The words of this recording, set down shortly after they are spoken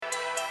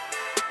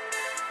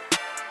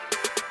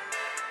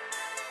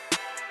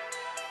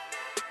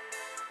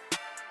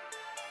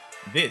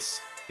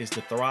This is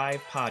the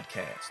T.H.R.I.V.E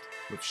podcast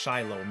with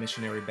Shiloh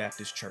Missionary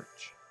Baptist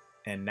Church.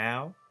 And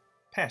now,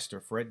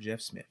 Pastor Fred Jeff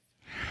Smith.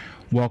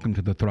 Welcome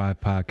to the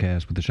T.H.R.I.V.E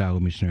podcast with the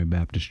Shiloh Missionary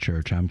Baptist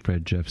Church. I'm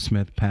Fred Jeff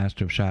Smith,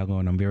 pastor of Shiloh,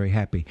 and I'm very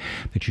happy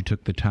that you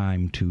took the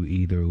time to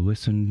either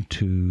listen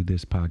to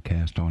this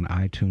podcast on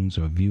iTunes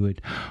or view it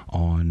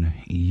on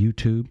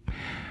YouTube.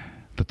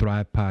 The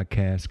T.H.R.I.V.E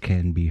podcast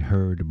can be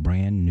heard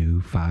brand new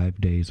 5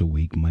 days a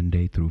week,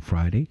 Monday through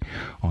Friday.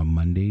 On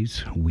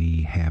Mondays,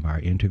 we have our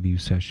interview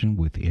session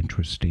with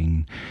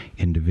interesting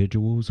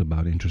individuals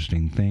about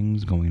interesting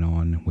things going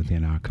on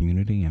within our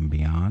community and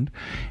beyond.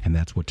 And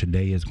that's what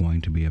today is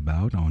going to be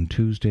about. On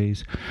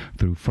Tuesdays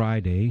through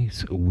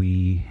Fridays,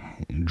 we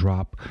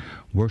drop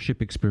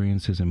worship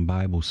experiences and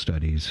Bible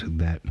studies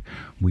that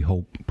we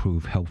hope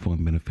prove helpful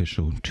and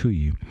beneficial to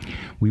you.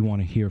 We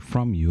want to hear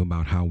from you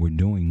about how we're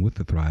doing with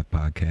the T.H.R.I.V.E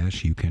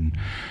podcast. You can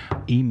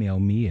email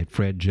me at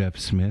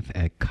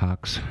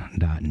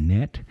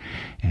fredjeffsmith@cox.net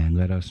and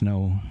let us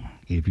know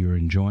if you're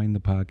enjoying the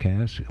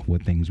podcast,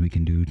 what things we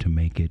can do to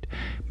make it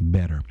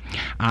better.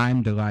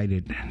 I'm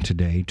delighted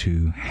today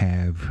to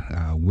have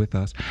with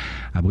us,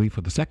 I believe for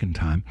the second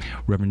time,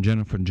 Reverend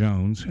Jennifer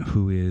Jones,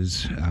 who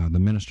is the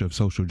Minister of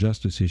Social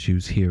Justice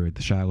Issues here at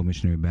the Shiloh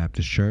Missionary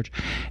Baptist Church,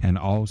 and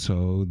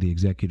also the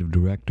Executive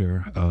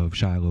Director of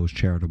Shiloh's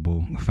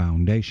Charitable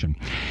Foundation.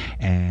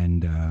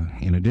 And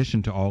in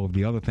addition to all of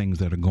the other things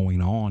that are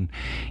going on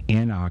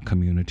in our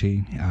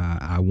community,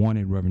 I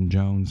wanted Reverend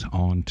Jones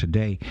on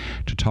today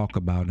to talk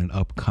about an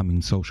upcoming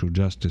social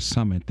justice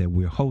summit that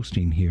we're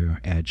hosting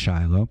here at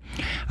Shiloh.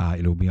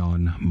 It'll be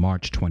on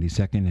March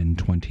 22nd and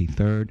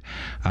 23rd.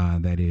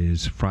 That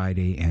is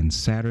Friday and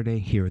Saturday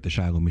here at the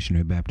Shiloh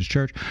Missionary Baptist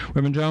Church.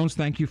 Reverend Jones,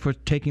 thank you for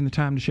taking the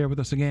time to share with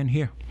us again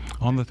here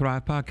on the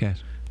T.H.R.I.V.E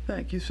podcast.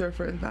 Thank you, sir,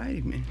 for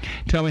inviting me.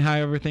 Tell me how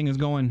everything is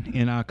going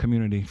in our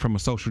community from a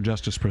social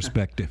justice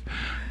perspective.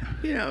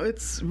 You know,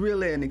 it's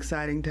really an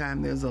exciting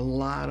time. There's a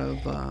lot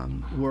of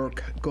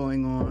work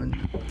going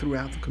on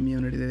throughout the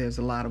community. There's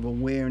a lot of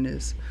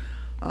awareness.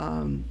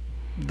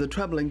 The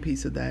troubling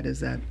piece of that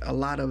is that a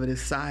lot of it is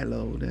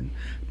siloed, and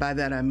by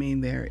that I mean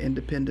there are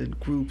independent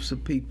groups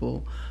of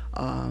people,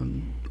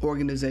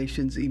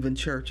 organizations, even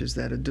churches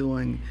that are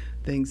doing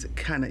things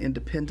kind of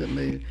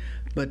independently,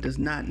 but does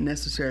not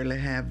necessarily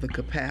have the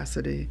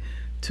capacity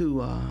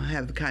to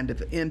have the kind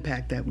of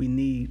impact that we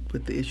need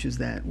with the issues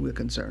that we're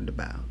concerned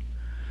about.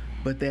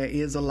 But there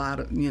is a lot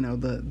of,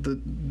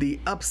 the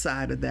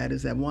upside of that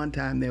is that one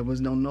time there was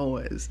no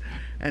noise,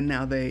 and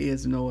now there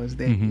is noise.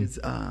 There is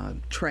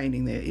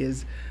training, there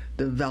is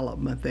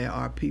development. There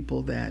are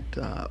people that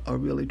are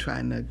really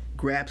trying to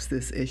grasp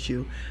this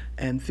issue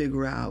and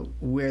figure out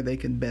where they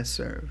can best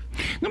serve.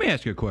 Let me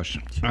ask you a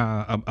question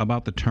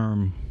about the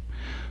term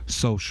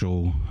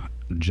social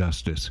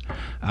justice.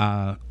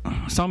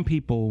 Some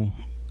people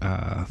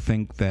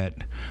think that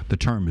the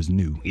term is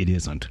new. It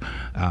isn't.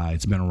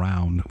 It's been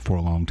around for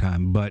a long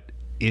time, but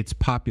its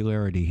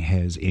popularity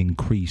has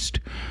increased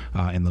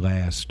in the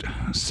last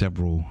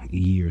several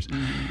years.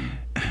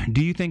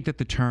 Do you think that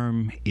the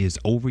term is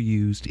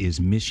overused,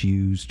 is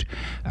misused?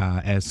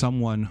 As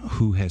someone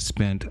who has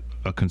spent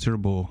a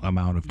considerable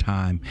amount of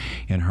time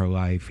in her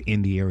life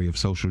in the area of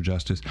social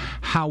justice,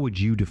 how would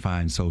you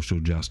define social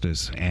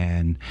justice,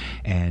 and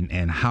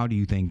how do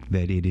you think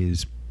that it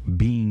is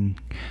being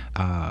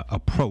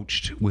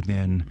approached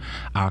within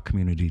our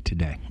community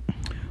today?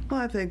 Well,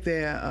 I think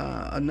there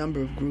are a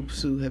number of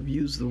groups who have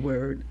used the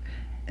word,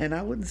 and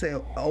I wouldn't say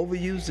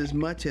overused as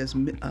much as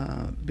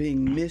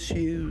being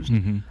misused.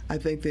 I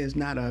think there's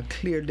not a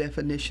clear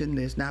definition.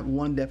 There's not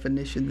one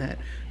definition that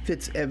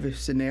fits every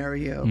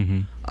scenario.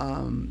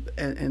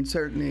 And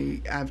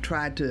certainly I've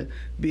tried to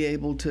be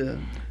able to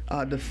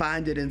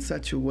define it in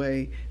such a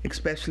way,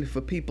 especially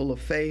for people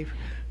of faith,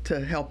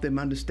 to help them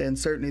understand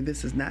certainly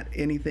this is not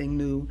anything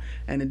new,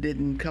 and it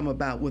didn't come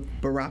about with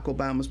Barack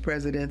Obama's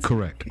presidency.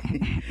 Correct.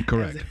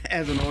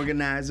 As an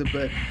organizer,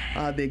 but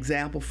the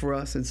example for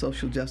us in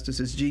social justice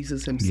is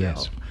Jesus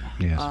himself.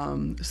 Yes.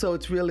 So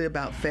it's really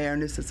about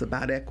fairness. It's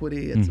about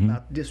equity. It's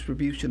about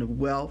distribution of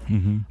wealth.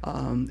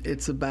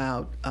 It's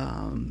about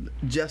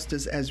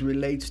justice as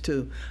relates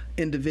to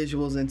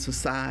individuals in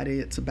society.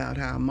 It's about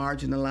how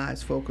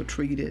marginalized folk are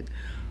treated.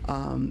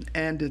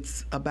 And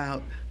it's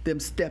about them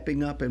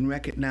stepping up and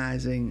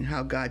recognizing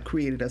how God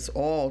created us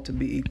all to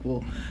be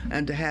equal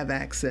and to have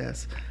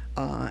access.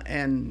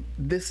 And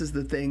this is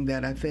the thing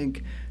that I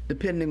think,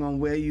 depending on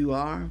where you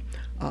are,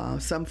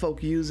 some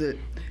folk use it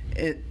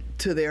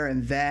to their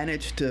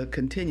advantage to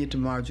continue to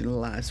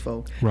marginalize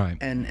folk, right?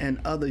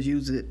 And others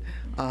use it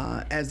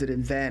as an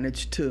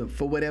advantage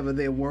for whatever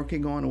they're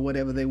working on or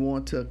whatever they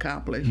want to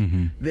accomplish.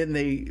 Then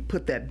they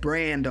put that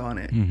brand on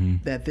it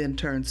that then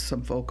turns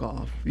some folk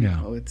off. You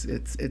know,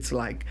 it's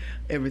like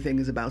everything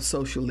is about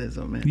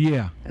socialism,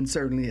 and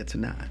certainly it's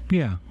not.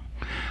 Yeah,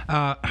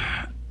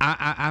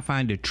 I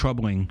find it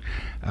troubling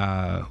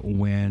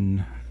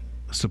when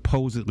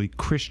supposedly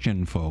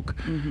Christian folk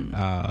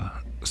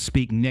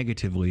speak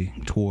negatively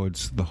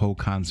towards the whole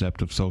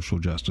concept of social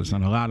justice,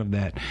 and a lot of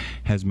that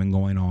has been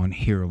going on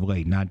here of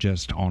late, not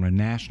just on a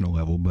national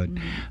level, but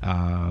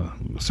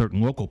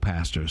certain local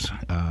pastors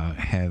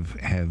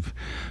have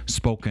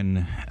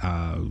spoken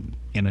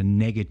in a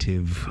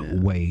negative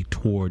way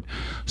toward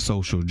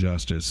social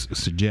justice,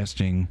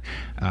 suggesting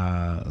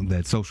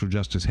that social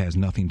justice has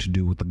nothing to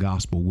do with the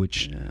gospel,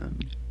 which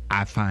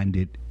I find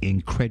it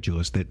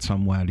incredulous that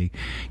somebody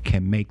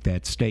can make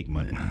that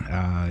statement.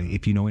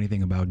 If you know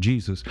anything about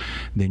Jesus,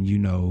 then you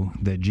know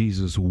that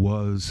Jesus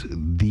was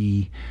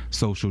the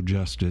social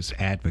justice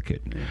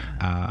advocate.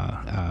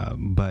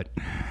 But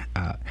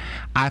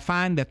I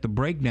find that the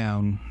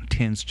breakdown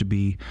tends to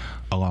be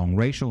along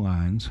racial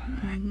lines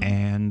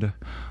and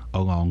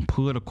along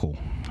political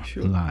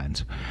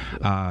lines.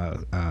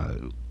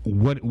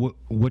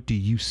 What do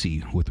you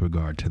see with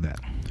regard to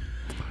that?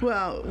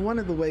 Well, one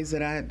of the ways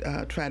that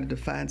I try to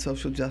define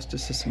social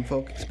justice to some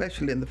folk,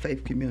 especially in the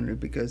faith community,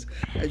 because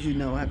as you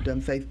know, I've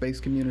done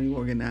faith-based community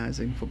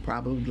organizing for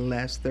probably the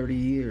last 30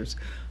 years,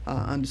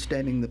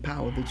 understanding the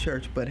power of the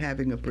church, but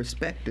having a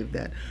perspective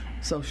that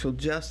social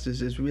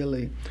justice is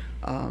really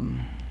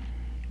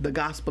the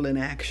gospel in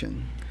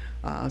action.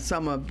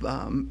 Some of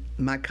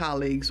my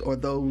colleagues or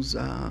those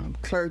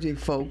clergy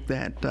folk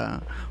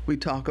that we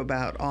talk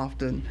about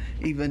often,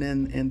 even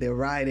in their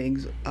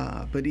writings,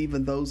 but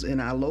even those in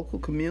our local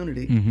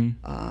community,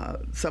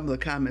 one of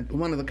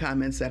the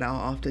comments that I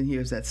often hear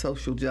is that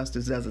social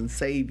justice doesn't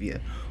save you.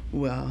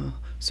 Well,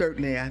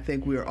 certainly I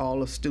think we're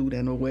all astute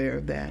and aware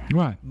of that.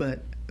 Right.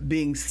 But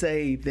being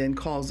saved then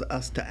calls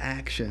us to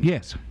action.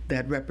 Yes.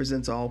 That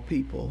represents all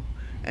people.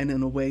 And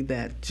in a way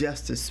that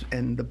justice,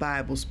 and the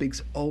Bible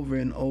speaks over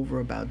and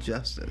over about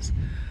justice.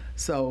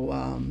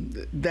 So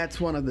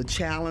that's one of the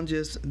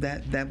challenges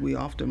that we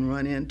often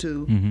run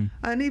into.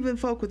 And even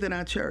folk within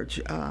our church.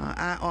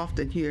 I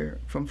often hear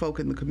from folk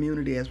in the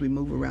community as we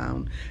move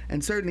around,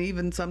 and certainly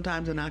even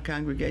sometimes in our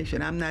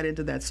congregation, I'm not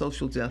into that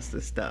social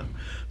justice stuff.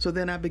 So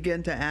then I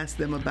begin to ask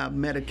them about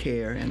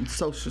Medicare and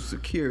Social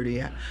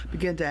Security. I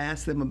begin to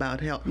ask them about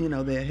health,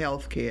 their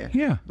health care.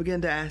 Yeah.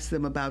 Begin to ask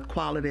them about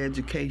quality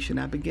education.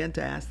 I begin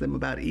to ask them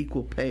about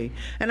equal pay.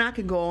 And I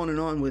can go on and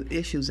on with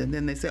issues, and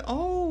then they say,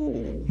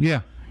 oh.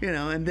 Yeah.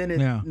 And then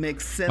it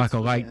makes sense. Like a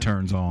light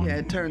turns on. Yeah,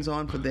 it turns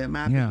on for them.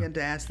 I begin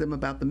to ask them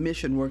about the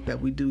mission work that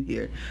we do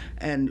here.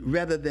 And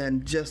rather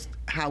than just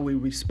how we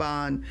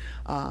respond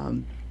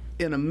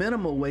in a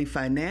minimal way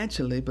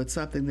financially, but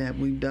something that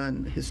we've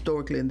done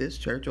historically in this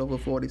church over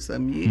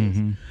 40-some years,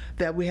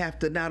 that we have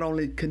to not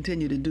only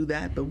continue to do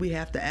that, but we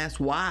have to ask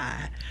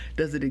why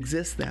does it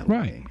exist that way?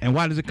 Right. And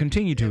why does it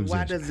continue to exist?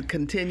 Why does it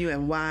continue,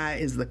 and why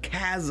is the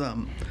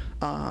chasm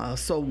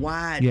so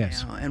wide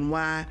now? And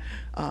why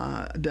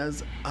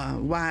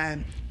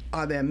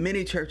are there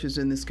many churches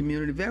in this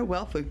community, very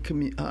wealthy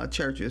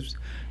churches,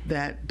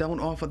 that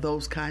don't offer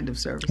those kind of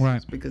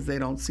services because they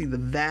don't see the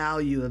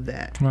value of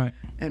that. Right.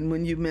 And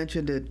when you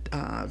mentioned it,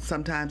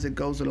 sometimes it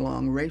goes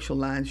along racial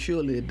lines.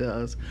 Surely it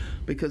does,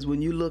 because when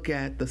you look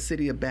at the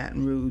city of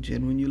Baton Rouge,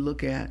 and when you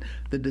look at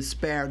the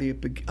disparity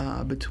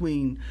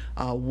between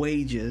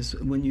wages,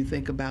 when you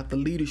think about the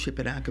leadership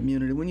in our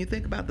community, when you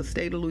think about the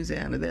state of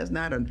Louisiana, there's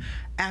not an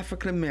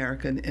African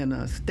American in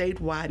a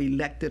statewide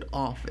elected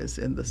office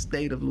in the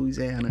state of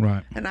Louisiana.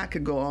 Right. And I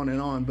could go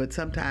on, but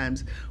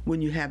sometimes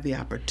when you have the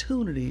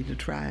opportunity to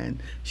try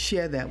and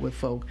share that with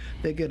folk,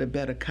 they get a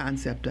better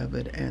concept of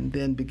it and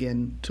then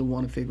begin to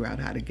want to figure out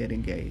how to get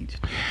engaged.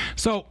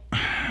 So,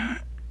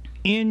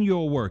 in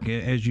your work,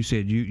 as you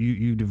said,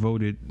 you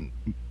devoted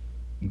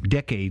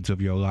decades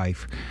of your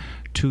life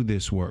to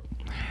this work.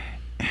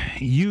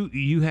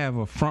 You have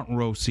a front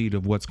row seat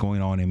of what's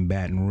going on in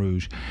Baton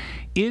Rouge.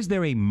 Is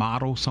there a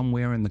model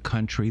somewhere in the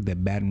country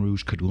that Baton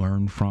Rouge could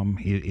learn from,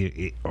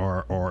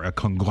 or a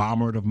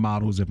conglomerate of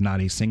models, if not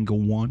a single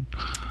one?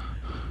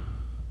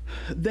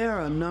 There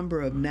are a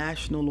number of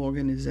national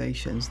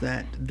organizations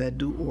that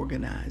do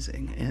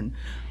organizing, and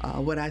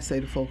what I say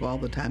to folk all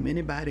the time,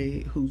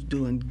 anybody who's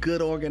doing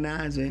good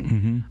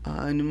organizing,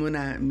 and when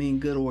I mean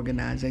good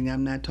organizing,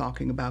 I'm not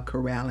talking about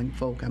corralling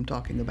folk, I'm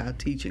talking about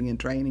teaching and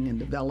training and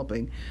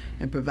developing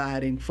and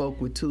providing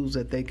folk with tools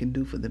that they can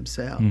do for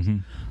themselves.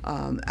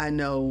 I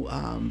know,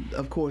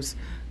 of course,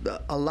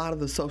 a lot of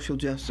the social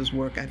justice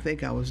work I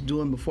think I was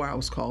doing before I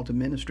was called to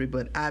ministry,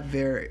 but I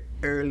very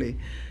early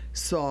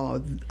saw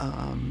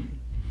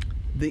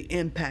the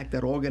impact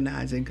that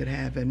organizing could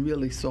have, and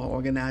really saw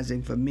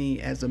organizing for me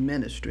as a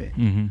ministry.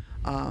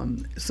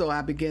 So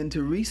I began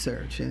to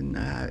research, and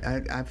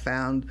I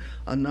found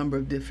a number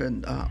of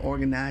different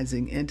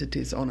organizing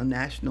entities on a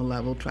national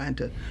level, trying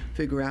to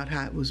figure out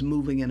how it was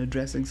moving and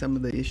addressing some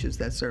of the issues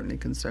that certainly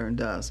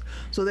concerned us.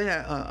 So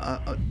there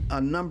are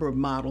a number of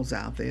models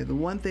out there. The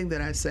one thing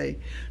that I say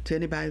to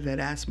anybody that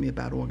asks me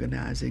about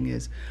organizing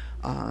is,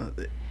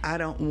 I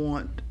don't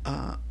want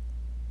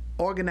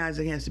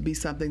organizing has to be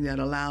something that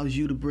allows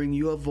you to bring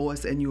your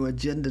voice and your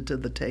agenda to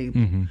the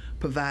table,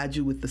 provide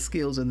you with the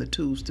skills and the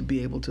tools to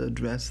be able to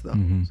address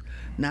those,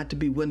 not to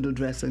be window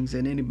dressings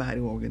in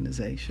anybody's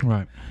organization.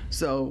 Right.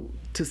 So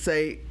to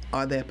say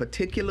are there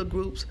particular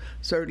groups?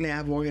 Certainly,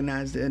 I've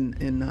organized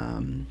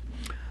in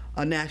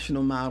a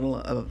national model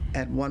of,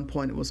 at one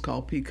point it was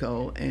called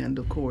PICO, and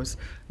of course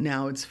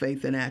now it's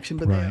Faith in Action,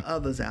 but there are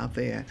others out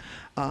there.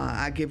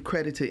 I give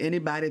credit to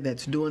anybody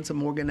that's doing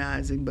some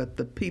organizing, but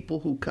the people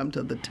who come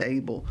to the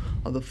table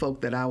are the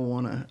folk that I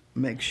want to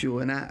make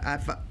sure. And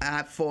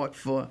I fought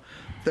for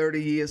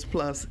 30 years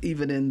plus,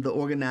 even in the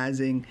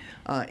organizing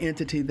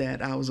entity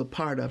that I was a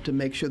part of, to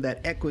make sure that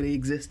equity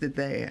existed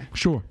there.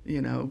 Sure.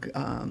 You know.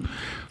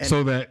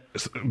 So that,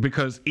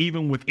 because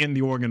even within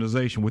the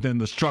organization, within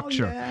the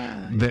structure,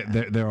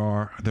 there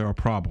are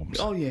problems.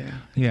 Oh yeah.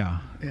 Yeah.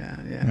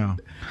 Yeah.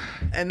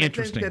 And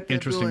interesting.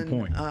 Interesting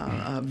point.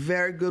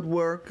 Very good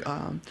work.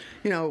 An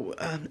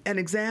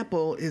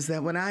example is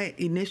that when I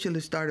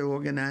initially started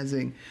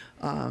organizing,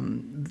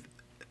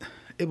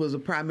 it was a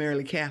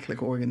primarily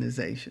Catholic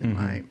organization,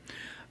 right?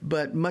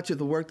 But much of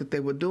the work that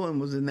they were doing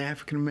was in the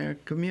African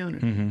American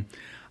community,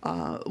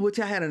 which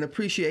I had an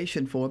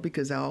appreciation for,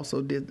 because I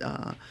also did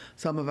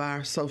some of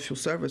our social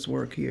service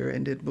work here,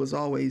 and it was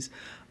always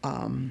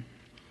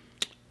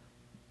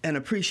an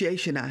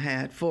appreciation I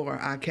had for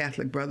our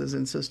Catholic brothers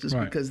and sisters,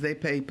 because they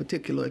pay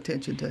particular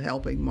attention to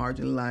helping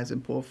marginalized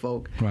and poor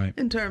folk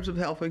in terms of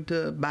helping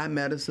to buy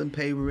medicine,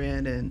 pay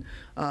rent, and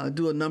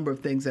do a number of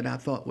things that I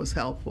thought was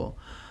helpful.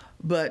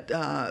 But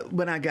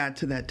when I got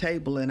to that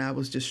table, and I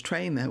was just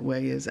trained that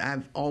way, is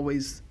I've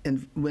always,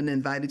 when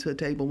invited to a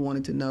table,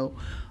 wanted to know,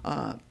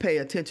 pay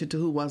attention to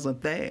who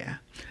wasn't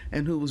there,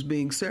 and who was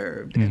being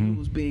served, and who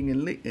was being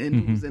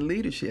who was in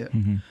leadership.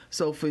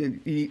 So for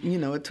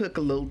it took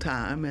a little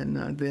time,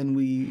 and then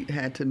we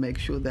had to make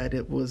sure that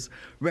it was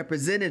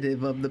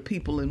representative of the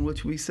people in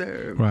which we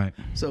serve. Right.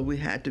 So we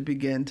had to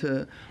begin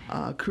to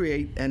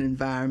create an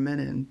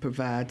environment and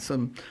provide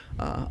some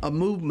a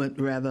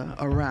movement rather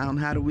around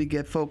how do we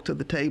get folk to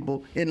the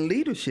table in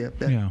leadership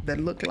that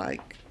look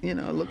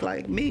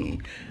like me.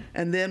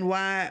 And then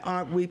why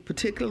aren't we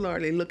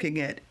particularly looking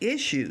at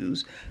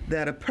issues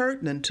that are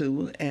pertinent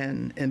to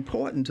and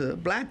important to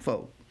Black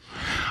folk?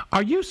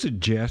 Are you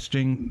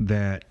suggesting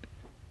that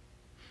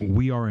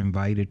we are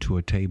invited to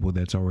a table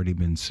that's already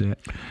been set?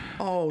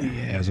 Oh,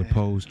 yeah. As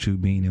opposed to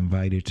being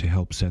invited to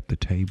help set the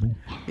table?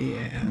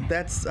 Yeah,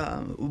 that's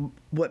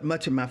what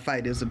much of my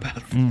fight is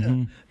about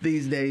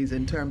these days,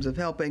 in terms of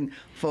helping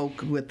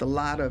folk with a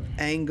lot of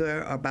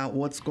anger about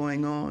what's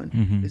going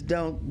on. Is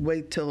don't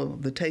wait till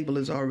the table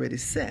is already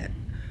set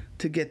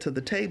to get to the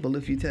table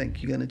if you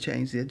think you're going to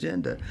change the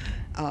agenda.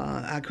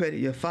 I credit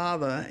your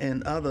father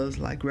and others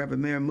like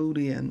Reverend Mayor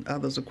Moody and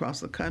others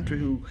across the country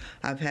who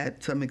I've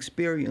had some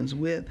experience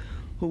with,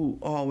 who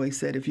always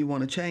said, if you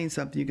want to change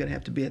something, you're going to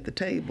have to be at the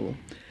table,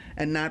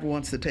 and not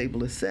once the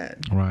table is set.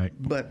 Right.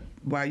 But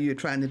while you're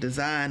trying to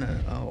design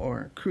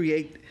or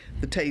create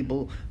the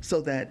table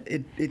so that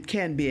it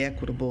can be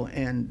equitable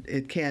and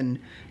it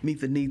can meet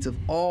the needs of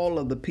all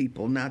of the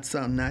people, not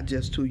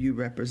just who you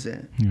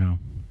represent. Yeah.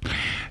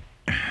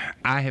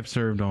 I have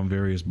served on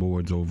various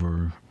boards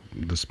over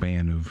the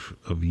span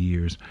of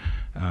years,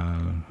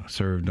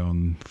 served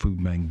on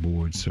food bank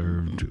boards,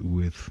 served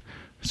with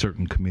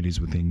certain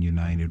committees within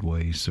United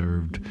Way,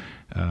 served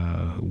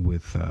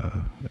with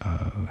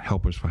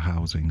Helpers for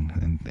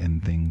Housing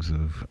and things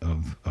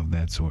of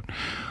that sort.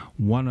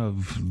 One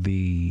of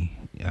the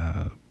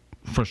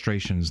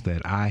frustrations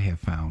that I have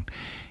found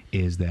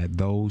is that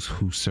those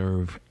who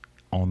serve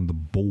on the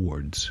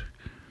boards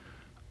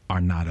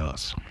are not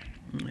us.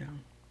 Yeah.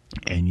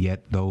 And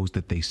yet those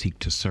that they seek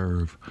to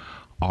serve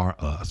are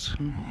us.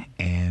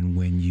 And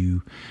when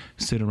you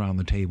sit around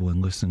the table and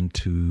listen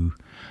to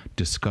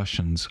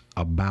discussions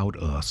about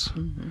us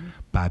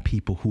by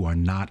people who are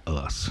not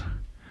us,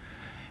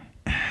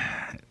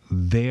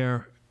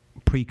 their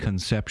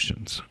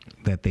preconceptions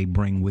that they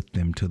bring with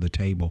them to the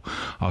table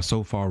are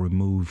so far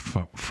removed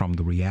from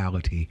the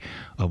reality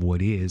of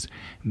what is,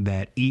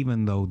 that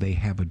even though they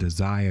have a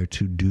desire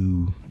to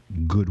do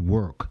good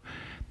work,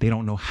 they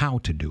don't know how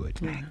to do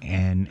it. Yeah.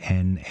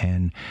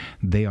 And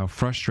they are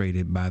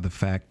frustrated by the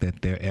fact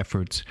that their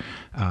efforts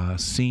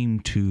seem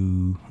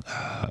to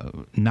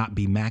not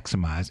be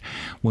maximized,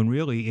 when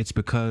really it's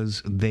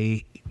because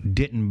they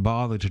didn't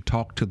bother to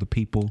talk to the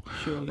people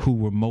who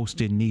were most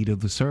in need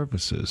of the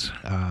services.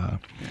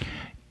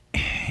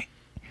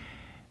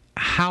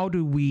 How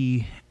do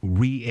we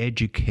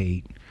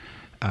re-educate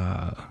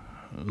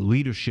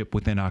leadership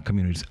within our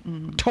communities,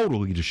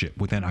 total leadership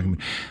within our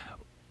communities?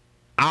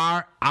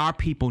 Our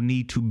people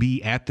need to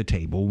be at the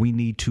table. We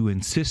need to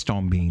insist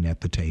on being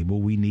at the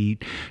table. We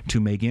need to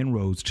make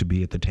inroads to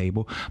be at the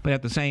table. But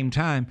at the same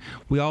time,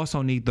 we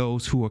also need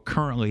those who are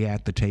currently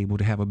at the table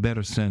to have a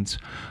better sense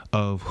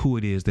of who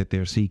it is that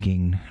they're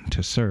seeking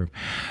to serve.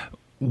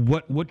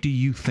 What do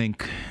you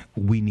think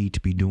we need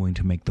to be doing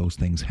to make those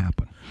things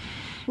happen?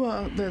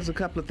 Well, there's a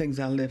couple of things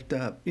I lift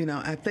up.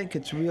 I think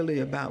it's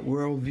really about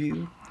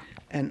worldview.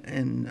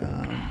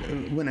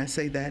 when I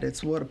say that,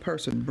 it's what a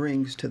person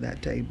brings to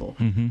that table.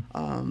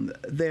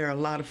 There are a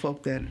lot of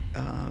folk that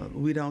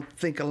we don't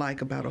think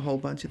alike about a whole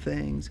bunch of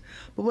things.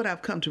 But what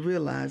I've come to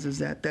realize is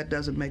that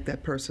doesn't make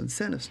that person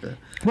sinister.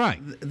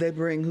 Right. They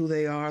bring who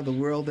they are, the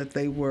world that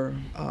they were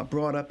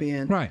brought up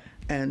in. Right.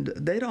 And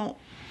they don't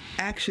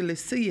actually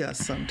see us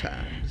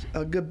sometimes,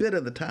 a good bit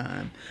of the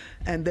time.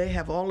 And they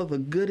have all of the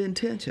good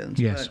intentions.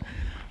 Yes. But,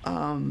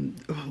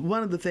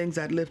 one of the things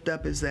I'd lift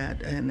up is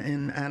that,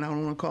 and I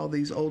don't want to call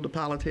these older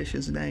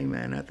politicians' name,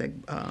 and I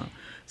think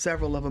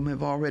several of them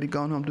have already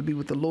gone home to be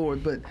with the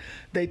Lord, but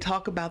they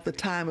talk about the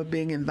time of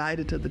being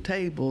invited to the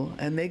table,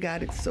 and they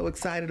got so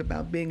excited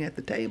about being at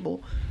the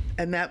table,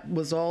 and that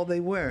was all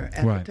they were,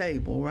 at the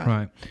table,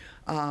 right?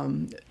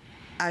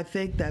 I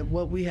think that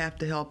what we have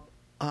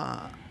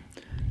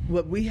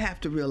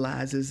to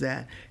realize is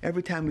that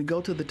every time we go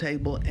to the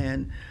table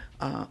and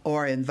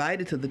or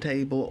invited to the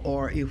table,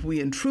 or if we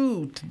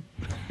intrude,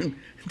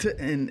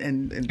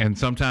 and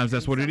sometimes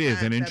that's what it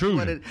is, an intrusion.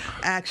 That's what it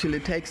actually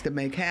takes to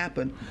make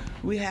happen.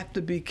 We have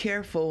to be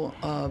careful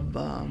of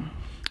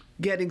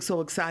getting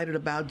so excited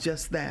about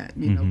just that,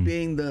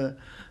 being the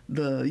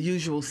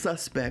usual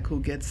suspect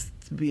who gets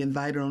to be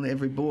invited on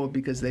every board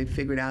because they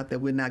figured out that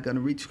we're not going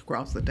to reach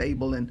across the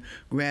table and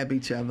grab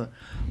each other.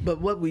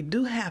 But what we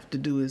do have to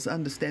do is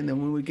understand that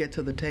when we get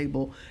to the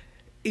table,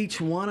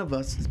 each one of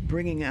us is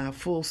bringing our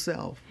full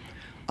self.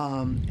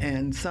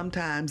 And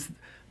sometimes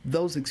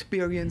those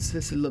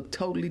experiences look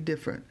totally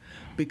different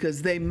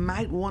because they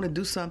might want to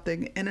do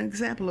something. And an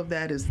example of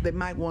that is they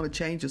might want to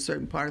change a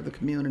certain part of the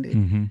community.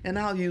 And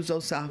I'll use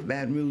Old South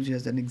Baton Rouge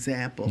as an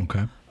example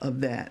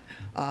of that.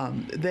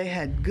 They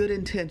had good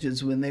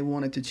intentions when they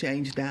wanted to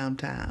change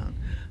downtown.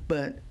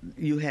 But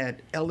you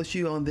had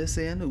LSU on this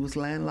end, who was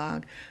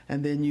landlocked,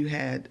 and then you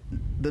had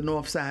the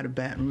north side of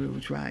Baton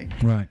Rouge, right?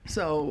 Right.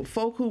 So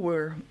folk who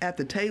were at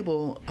the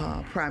table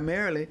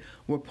primarily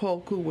were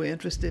folk who were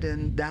interested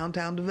in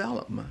downtown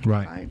development,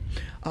 right?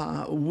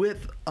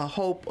 With a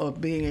hope of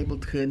being able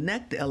to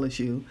connect to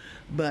LSU.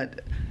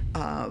 But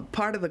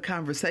part of the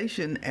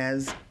conversation,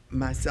 as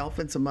myself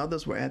and some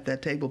others were at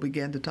that table,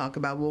 began to talk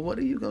about, well, what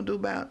are you going to do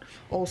about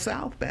Old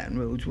South Baton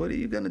Rouge? What are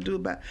you going to do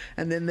about?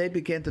 And then they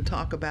began to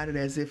talk about it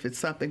as if it's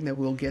something that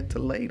we'll get to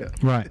later.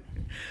 Right.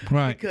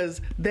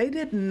 Because they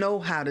didn't know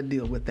how to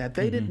deal with that.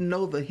 They didn't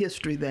know the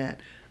history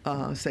that,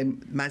 say,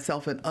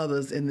 myself and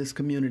others in this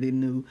community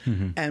knew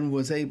and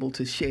was able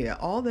to share.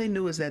 All they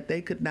knew is that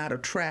they could not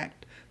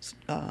attract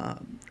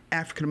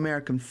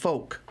African-American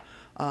folk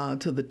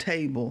to the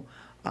table.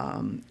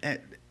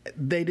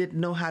 They didn't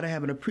know how to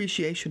have an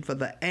appreciation for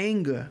the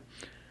anger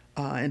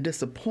and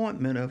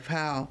disappointment of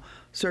how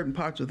certain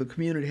parts of the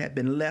community had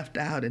been left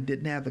out and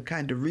didn't have the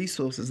kind of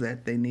resources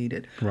that they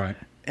needed. Right.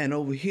 And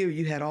over here,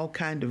 you had all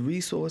kinds of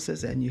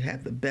resources, and you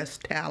had the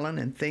best talent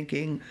and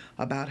thinking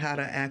about how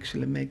to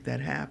actually make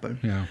that happen.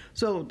 Yeah.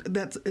 So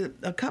that's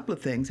a couple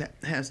of things that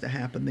has to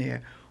happen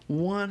there.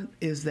 One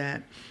is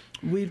that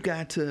we've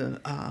got to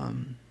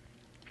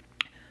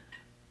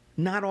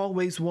not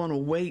always want to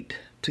wait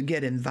to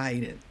get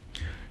invited.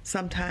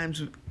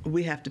 Sometimes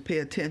we have to pay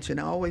attention.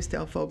 I always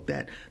tell folk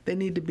that they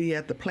need to be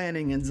at the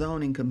Planning and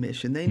Zoning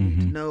Commission. They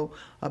need to know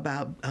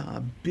about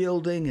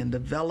building and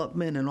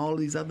development and all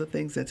these other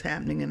things that's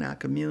happening in our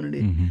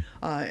community.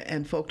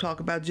 And folk talk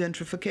about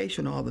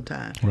gentrification all the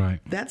time. Right.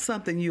 That's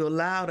something you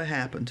allow to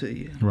happen to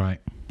you. Right.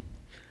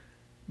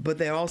 But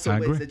there are also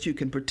ways that you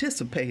can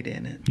participate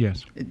in it.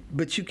 Yes.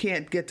 But you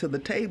can't get to the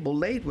table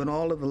late when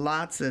all of the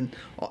lots and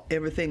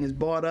everything is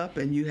bought up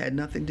and you had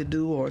nothing to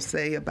do or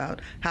say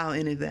about how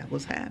any of that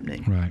was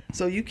happening. Right.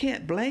 So you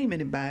can't blame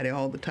anybody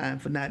all the time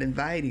for not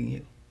inviting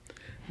you.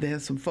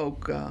 There's some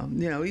folk,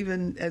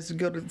 even as you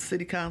go to the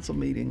city council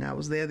meeting, I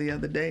was there the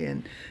other day,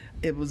 and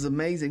it was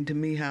amazing to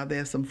me how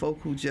there's some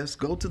folk who just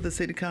go to the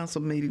city council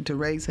meeting to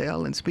raise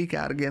hell and speak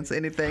out against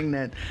anything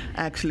that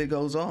actually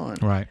goes on.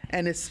 Right.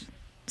 And it's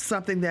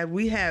something that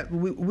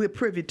we're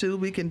privy to.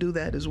 We can do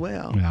that as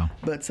well. Yeah.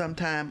 But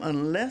sometimes,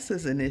 unless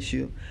there's an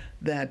issue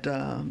that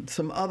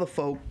some other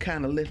folk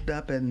kind of lift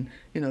up, and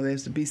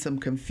there's to be some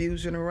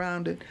confusion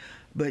around it.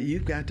 But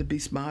you've got to be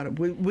smarter.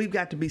 We've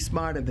got to be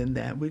smarter than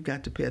that. We've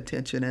got to pay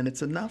attention, and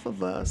it's enough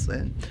of us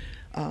and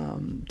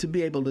to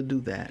be able to do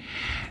that.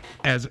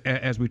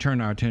 As we turn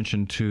our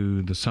attention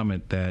to the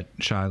summit that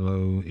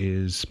Shiloh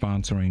is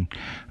sponsoring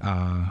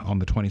on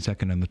the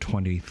 22nd and the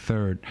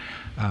 23rd,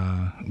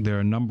 there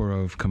are a number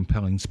of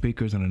compelling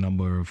speakers and a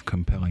number of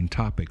compelling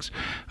topics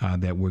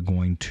that we're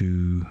going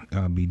to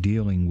be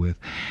dealing with.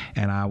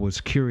 And I was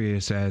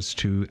curious as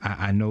to,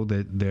 I know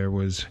that there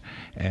was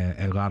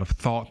a lot of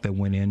thought that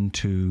went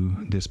into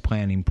this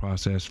planning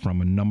process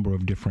from a number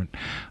of different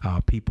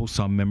people,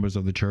 some members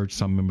of the church,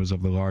 some members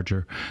of the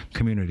larger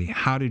community.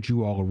 How did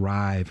you all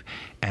arrive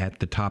at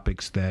the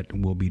topics that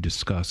will be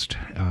discussed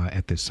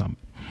at this summit?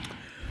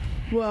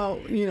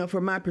 Well,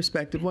 from my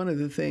perspective, one of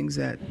the things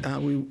that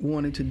we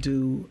wanted to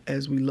do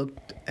as we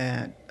looked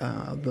at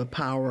the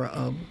power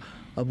of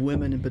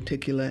women in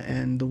particular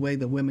and the way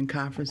the women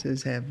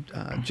conferences have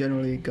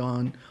generally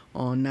gone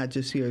on, not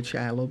just here at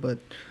Shiloh, but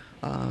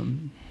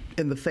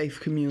in the faith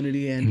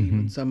community and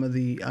even some of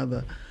the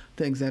other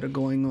things that are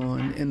going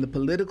on in the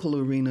political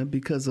arena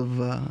because of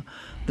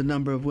the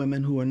number of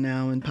women who are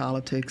now in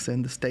politics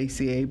and the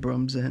Stacey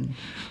Abrams and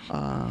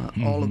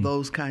all of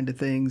those kind of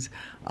things,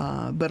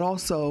 but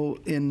also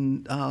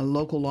in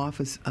local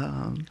office,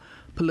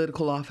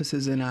 political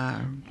offices in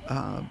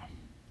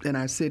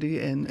our city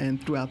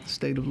and throughout the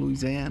state of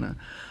Louisiana.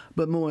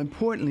 But more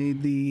importantly,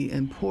 the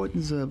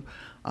importance of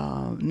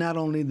not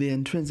only the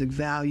intrinsic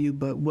value,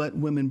 but what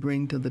women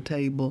bring to the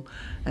table,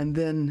 and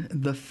then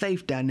the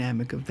faith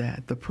dynamic of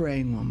that, the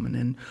praying woman.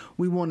 And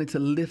we wanted to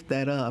lift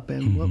that up.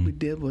 And what we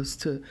did was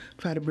to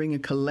try to bring a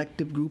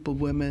collective group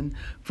of women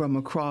from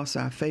across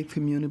our faith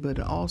community, but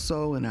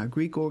also in our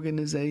Greek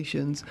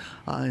organizations,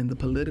 in the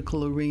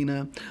political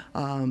arena,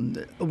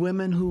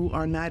 women who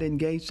are not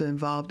engaged or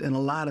involved in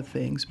a lot of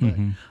things, but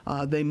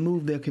they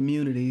move their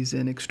communities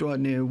in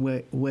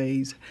extraordinary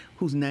ways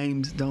whose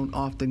names don't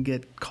often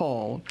get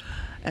called.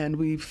 And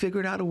we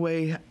figured out a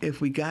way,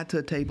 if we got to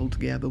a table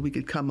together, we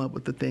could come up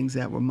with the things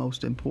that were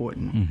most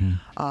important.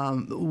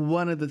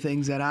 One of the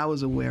things that I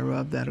was aware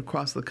of, that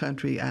across the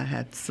country I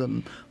had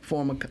some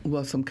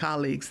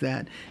colleagues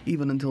that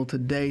even until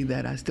today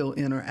that I still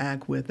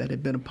interact with, that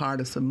had been a part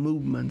of some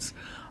movements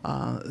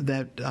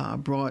that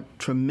brought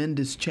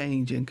tremendous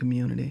change in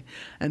community.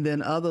 And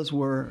then others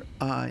were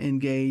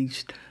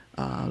engaged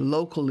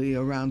locally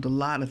around a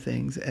lot of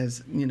things,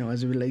 as you know,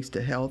 as it relates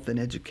to health and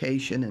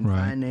education and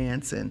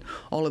finance and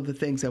all of the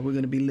things that we're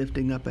going to be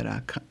lifting up at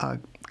our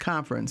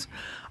conference.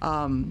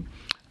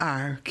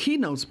 Our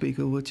keynote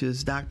speaker, which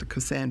is Dr.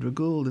 Cassandra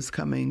Gould, is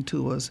coming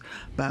to us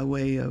by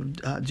way of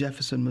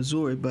Jefferson,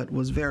 Missouri, but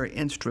was very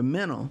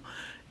instrumental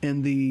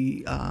in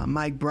the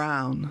Mike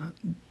Brown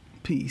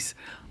piece,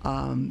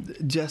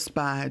 just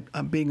by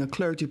being a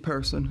clergy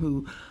person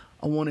who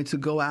wanted to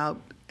go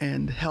out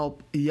and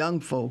help young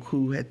folk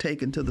who had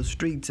taken to the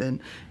streets and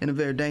in a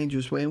very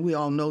dangerous way. And we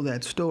all know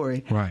that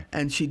story. Right.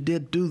 And she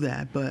did do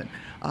that. But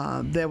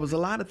there was a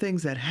lot of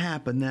things that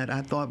happened that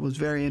I thought was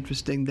very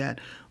interesting that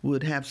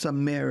would have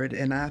some merit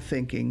in our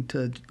thinking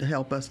to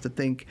help us to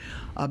think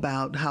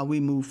about how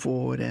we move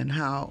forward and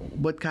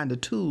what kind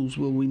of tools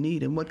will we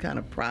need and what kind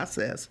of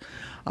process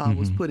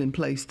was put in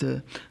place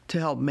to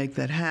help make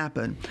that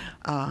happen.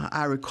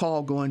 I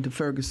recall going to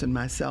Ferguson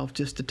myself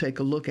just to take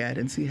a look at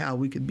it and see how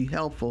we could be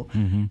helpful.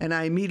 And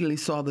I immediately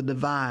saw the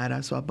divide.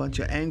 I saw a bunch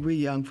of angry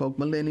young folk,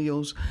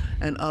 millennials,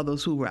 and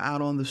others who were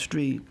out on the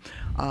street.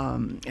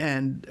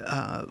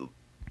 The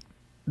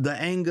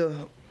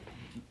anger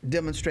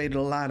demonstrated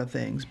a lot of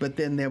things, but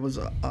then there was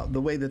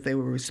the way that they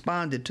were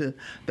responded to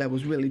that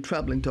was really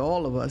troubling to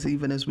all of us,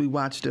 even as we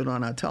watched it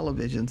on our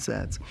television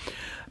sets.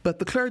 But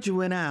the clergy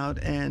went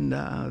out and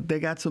they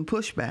got some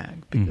pushback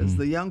because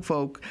the young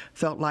folk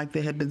felt like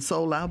they had been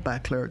sold out by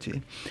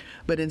clergy.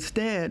 But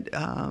instead,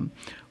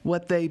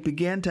 what they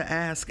began to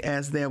ask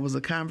as there was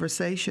a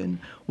conversation,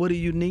 what do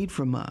you need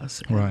from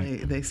us?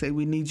 And they say,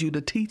 we need you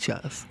to teach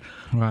us.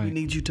 Right. We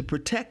need you to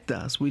protect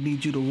us. We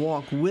need you to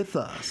walk with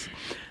us.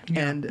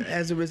 Yeah. And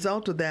as a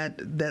result of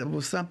that, that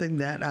was something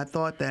that I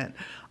thought that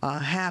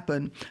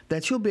happened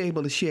that you'll be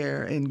able to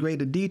share in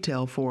greater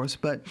detail for us.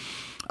 But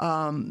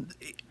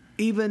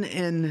even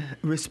in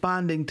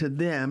responding to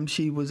them,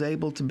 she was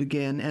able to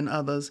begin, and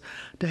others,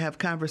 to have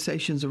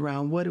conversations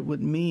around what it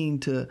would mean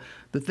to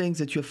the things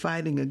that you're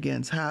fighting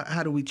against.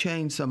 How do we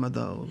change some of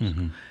those?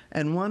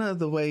 And one of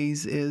the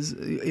ways is,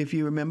 if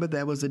you remember,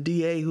 there was a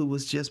DA who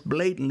was just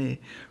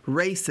blatantly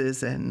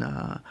racist, and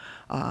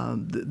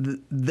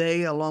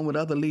they, along with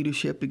other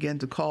leadership, began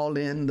to call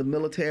in the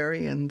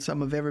military and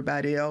some of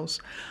everybody else.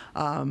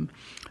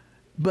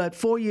 But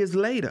 4 years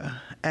later,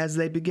 as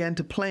they began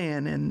to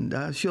plan,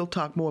 and she'll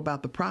talk more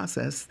about the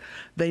process,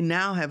 they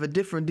now have a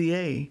different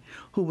DA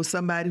who was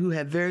somebody who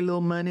had very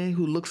little money,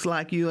 who looks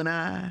like you and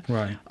I,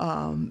 right.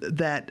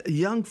 That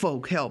young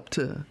folk helped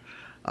to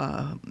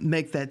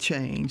make that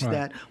change. Right.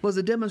 That was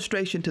a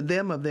demonstration to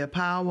them of their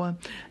power,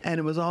 and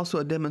it was also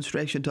a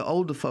demonstration to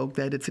older folk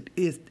that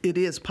it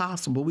is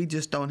possible. We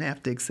just don't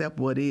have to accept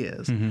what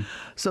is.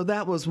 So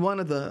that was one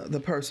of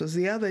the persons.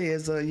 The other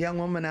is a young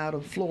woman out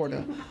of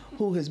Florida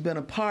who has been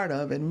a part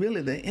of, and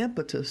really the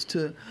impetus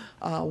to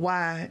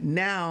why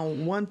now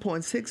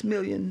 1.6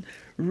 million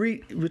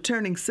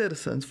returning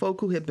citizens,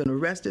 folk who had been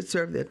arrested,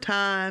 served their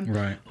time,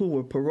 right. who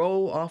were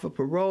offered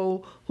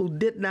parole, who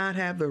did not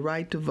have the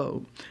right to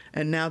vote,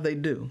 and now they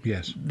do.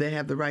 Yes, they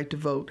have the right to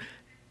vote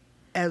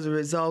as a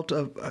result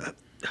of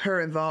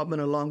her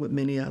involvement, along with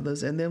many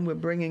others. And then we're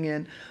bringing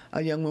in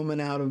a young woman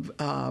out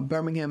of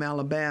Birmingham,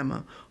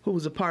 Alabama, who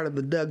was a part of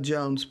the Doug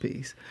Jones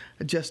piece,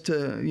 just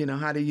to,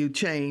 how do you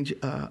change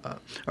a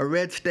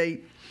red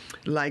state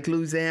like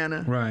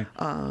Louisiana. Right.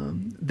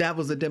 That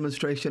was a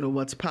demonstration of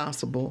what's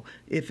possible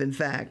if, in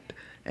fact,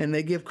 and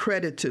they give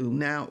credit to.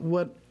 Now,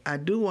 what I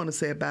do want to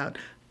say about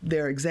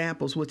their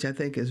examples, which I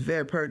think is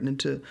very pertinent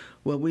to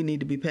what we need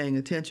to be paying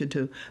attention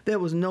to. There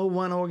was no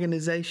one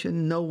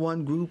organization, no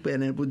one group,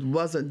 and it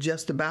wasn't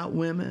just about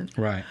women.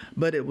 Right.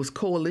 But it was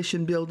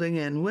coalition building,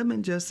 and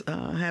women just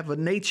have a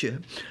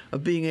nature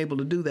of being able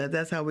to do that.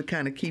 That's how we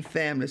kind of keep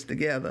families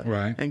together,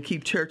 right, and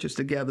keep churches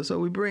together. So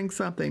we bring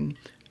something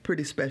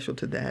pretty special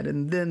to that.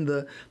 And then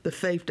the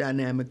faith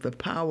dynamic, the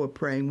power of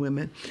praying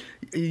women.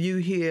 You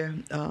hear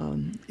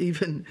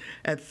even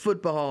at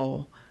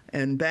football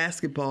and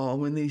basketball,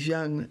 when these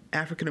young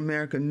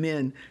African-American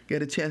men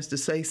get a chance to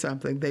say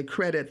something, they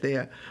credit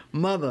their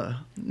mother.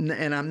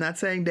 And I'm not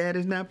saying dad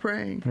is not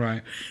praying,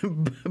 right,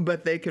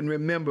 but they can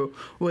remember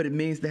what it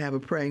means to have a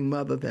praying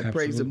mother that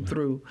prays them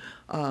through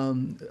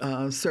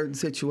certain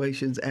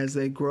situations as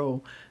they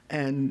grow,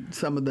 and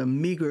some of the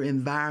meager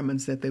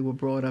environments that they were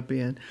brought up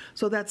in.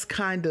 So that's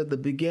kind of the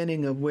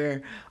beginning of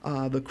where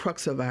the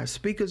crux of our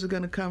speakers are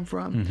going to come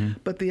from. Mm-hmm.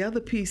 But the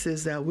other piece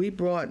is that we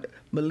brought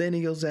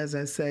millennials, as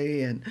I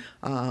say, and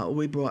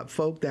we brought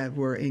folk that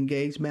were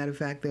engaged. Matter of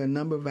fact, there are a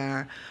number of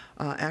our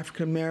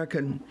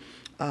African-American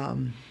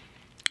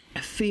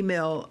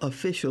female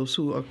officials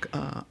who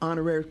are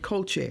honorary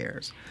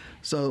co-chairs.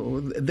 So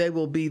they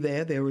will be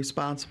there. They're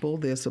responsible.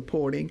 They're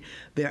supporting.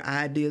 Their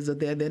ideas are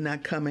there. They're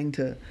not coming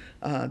to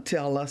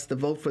tell us to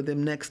vote for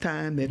them next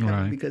time. They're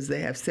coming because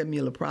they have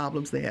similar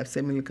problems. They have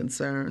similar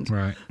concerns.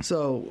 Right.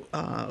 So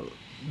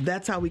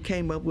that's how we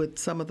came up with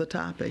some of the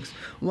topics.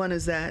 One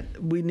is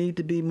that we need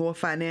to be more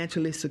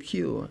financially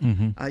secure.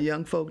 Mm-hmm. Our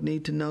young folk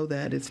need to know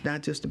that it's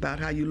not just about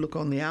how you look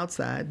on the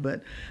outside,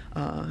 but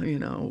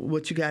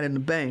what you got in the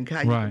bank,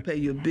 how you can pay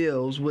your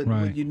bills,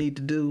 what you need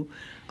to do,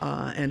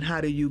 and how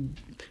do you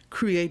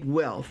create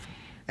wealth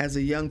as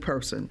a young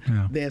person.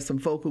 Yeah. There's some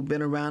folk who've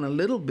been around a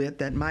little bit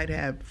that might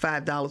have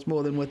 $5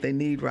 more than what they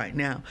need right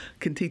now,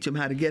 can teach them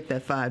how to get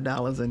that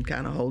 $5 and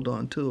kind of hold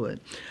on to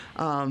it.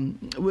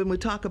 When we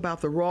talk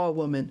about the raw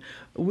woman,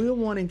 we're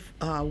wanting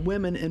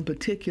women in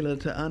particular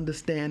to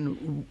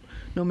understand,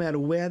 no matter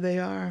where they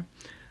are,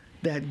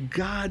 that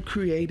God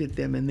created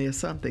them and there's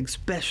something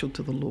special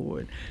to the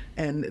Lord.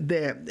 And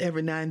there,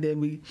 every now and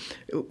then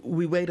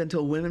we wait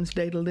until Women's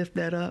Day to lift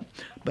that up,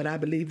 but I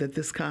believe that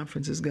this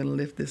conference is going to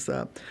lift this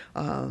up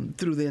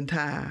through the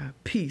entire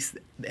piece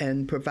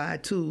and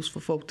provide tools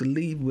for folk to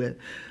leave with.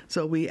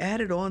 So we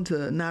added on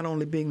to not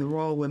only being the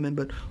raw women,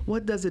 but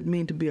what does it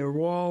mean to be a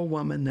raw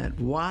woman that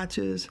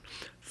watches,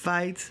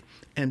 fights,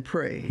 and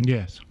prays?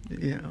 Yes.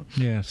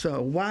 Yes.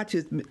 So watch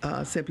it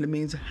simply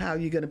means how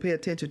you're going to pay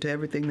attention to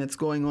everything that's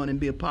going on and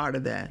be a part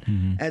of that,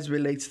 as it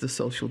relates to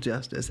social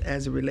justice,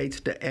 as it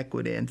relates to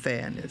equity and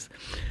fairness.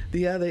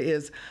 The other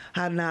is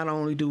how not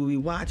only do we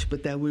watch,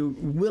 but that we're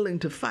willing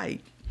to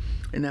fight.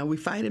 And now we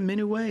fight in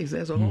many ways.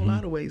 There's a whole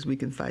lot of ways we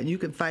can fight. You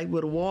can fight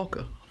with a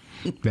walker.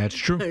 That's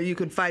true. You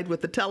can fight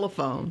with the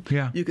telephone.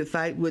 Yeah. You can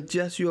fight with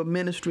just your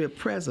ministry of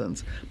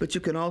presence, but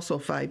you can also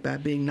fight by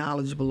being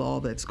knowledgeable of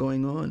all that's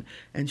going on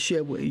and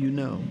share what you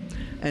know,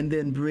 and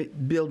then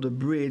build a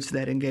bridge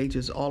that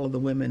engages all of the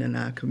women in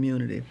our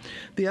community.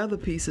 The other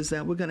piece is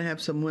that we're going to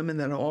have some women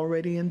that are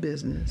already in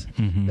business,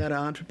 that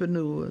are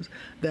entrepreneurs,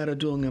 that are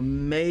doing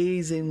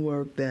amazing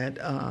work, that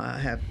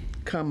have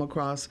come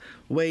across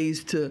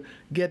ways to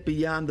get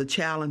beyond the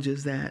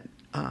challenges that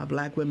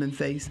black women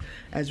face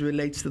as it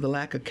relates to the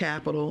lack of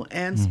capital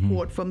and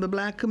support from the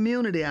black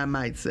community, I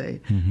might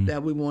say,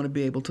 that we want to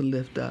be able to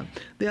lift up.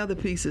 The other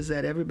piece is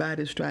that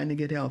everybody's trying to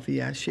get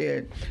healthy. I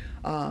shared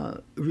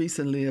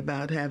recently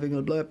about having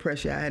a blood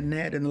pressure I hadn't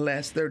had in the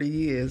last 30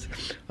 years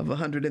of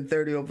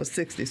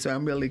 130/60, so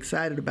I'm really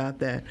excited about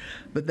that.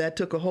 But that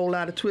took a whole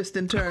lot of twists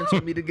and turns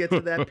for me to get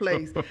to that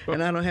place,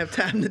 and I don't have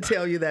time to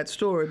tell you that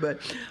story. But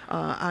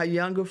our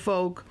younger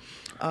folk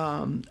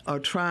are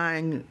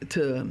trying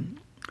to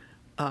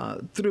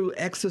through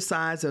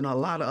exercise and a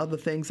lot of other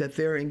things that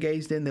they're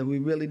engaged in that we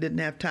really didn't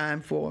have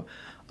time for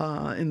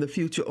in the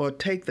future, or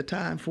take the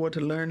time for, to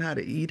learn how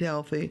to eat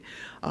healthy.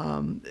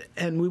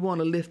 And we want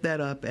to lift that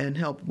up and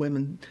help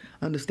women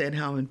understand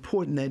how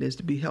important that is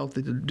to be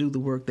healthy, to do the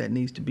work that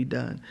needs to be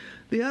done.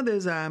 The other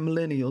is our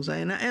millennials,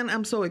 and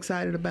I'm so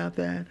excited about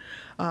that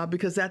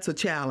because that's a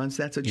challenge.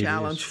 That's a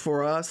challenge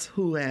for us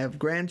who have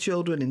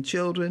grandchildren and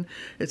children.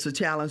 It's a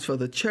challenge for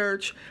the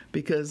church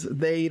because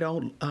they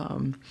don't,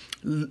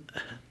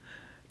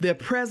 their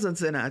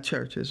presence in our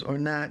churches are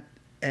not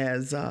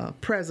as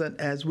present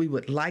as we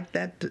would like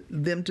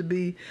them to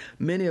be.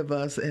 Many of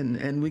us,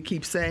 and we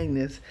keep saying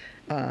this,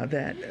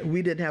 that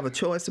we didn't have a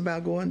choice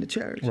about going to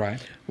church.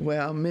 Right.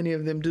 Well, many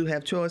of them do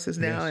have choices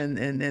now,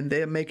 and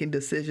they're making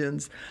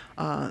decisions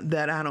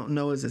that I don't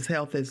know is as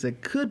healthy as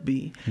it could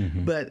be.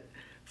 But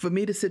for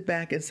me to sit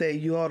back and say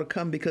you ought to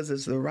come because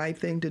it's the right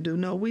thing to do,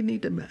 no, we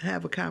need to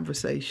have a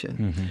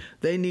conversation.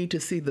 They need to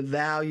see the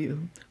value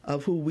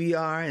of who we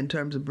are in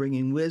terms of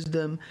bringing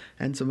wisdom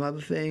and some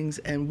other things,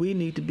 and we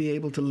need to be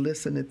able to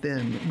listen at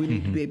them. We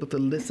need to be able to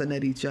listen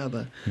at each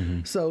other.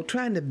 So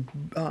trying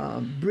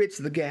to bridge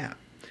the gap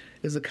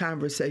is a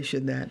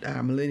conversation that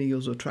our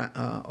millennials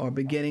are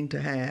beginning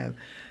to have,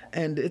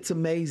 and it's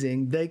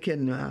amazing. They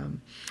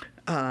can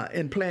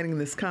in planning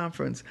this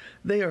conference,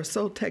 they are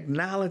so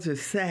technology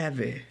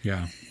savvy.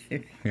 Yeah.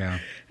 Yeah.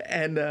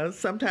 And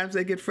sometimes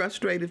they get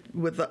frustrated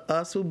with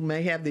us who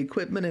may have the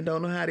equipment and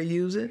don't know how to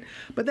use it.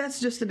 But that's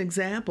just an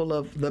example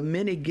of the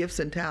many gifts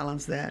and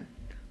talents that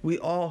we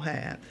all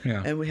have.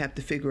 Yeah. And we have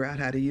to figure out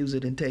how to use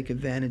it and take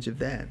advantage of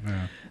that.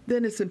 Yeah.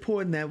 Then it's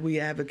important that we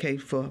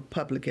advocate for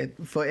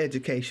for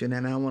education.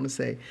 And I want to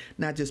say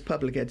not just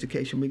public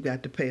education. We've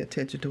got to pay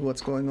attention to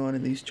what's going on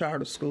in these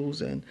charter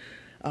schools and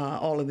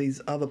all of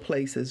these other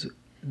places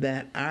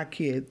that our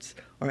kids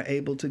are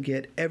able to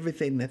get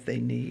everything that they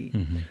need.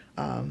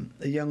 Mm-hmm.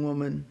 A young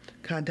woman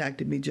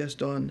contacted me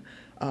just on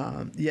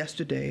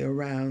yesterday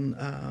around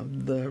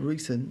the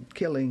recent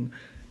killing,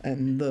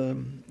 and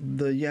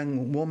the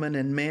young woman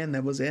and man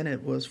that was in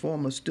it was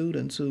former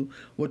students who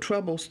were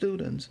troubled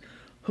students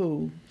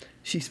who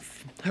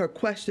her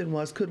question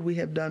was, could we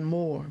have done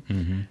more?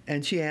 Mm-hmm.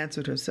 And she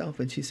answered herself,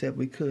 and she said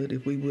we could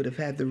if we would have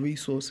had the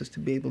resources to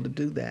be able to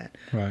do that.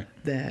 Right.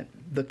 That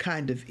the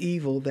kind of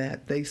evil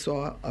that they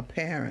saw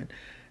apparent,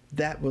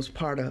 that was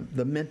part of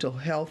the mental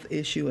health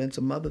issue and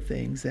some other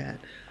things that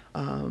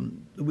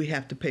we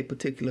have to pay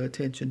particular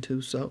attention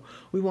to. So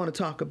we want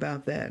to talk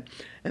about that.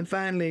 And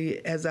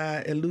finally, as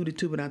I alluded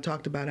to when I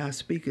talked about our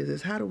speakers,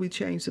 is how do we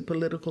change the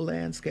political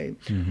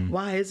landscape? Mm-hmm.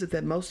 Why is it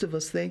that most of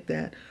us think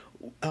that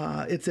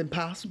it's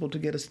impossible to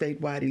get a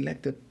statewide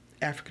elected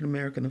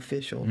African-American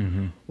official?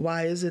 Mm-hmm.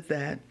 Why is it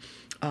that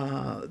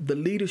the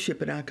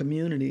leadership in our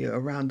community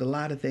around a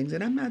lot of things,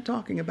 and I'm not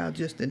talking about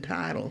just in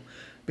title,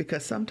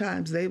 because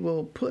sometimes they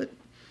will put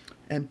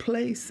and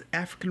place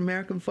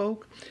African-American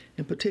folk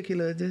in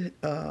particular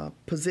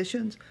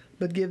positions,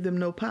 but give them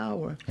no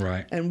power.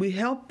 Right. And we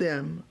help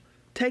them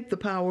take the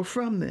power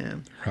from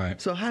them.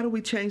 Right. So how do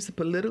we change the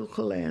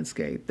political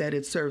landscape that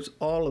it serves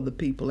all of the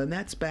people? And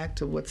that's back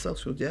to what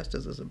social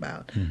justice is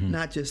about. Mm-hmm.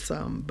 Not just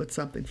some, but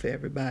something for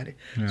everybody.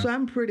 Yeah. So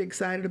I'm pretty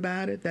excited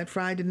about it. That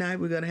Friday night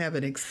we're going to have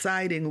an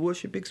exciting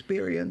worship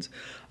experience.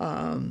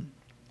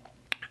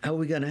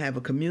 We're going to have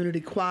a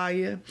community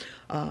choir.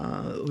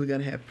 We're going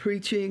to have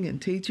preaching and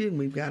teaching.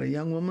 We've got a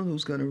young woman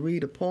who's going to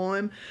read a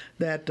poem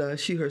that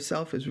she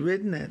herself has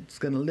written that's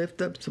going to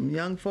lift up some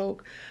young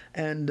folk.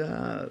 And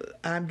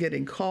I'm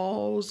getting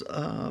calls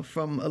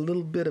from a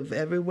little bit of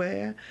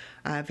everywhere.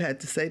 I've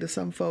had to say to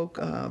some folk,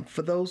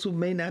 for those who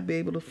may not be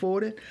able to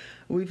afford it,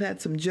 we've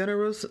had some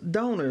generous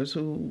donors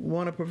who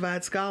want to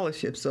provide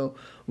scholarships. So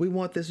we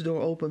want this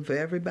door open for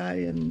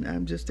everybody, and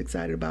I'm just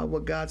excited about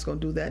what God's going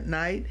to do that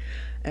night.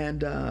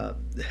 And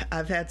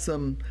I've had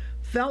some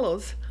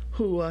fellows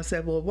who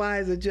said, well, why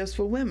is it just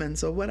for women?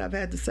 So what I've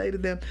had to say to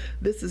them,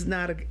 this is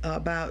not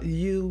about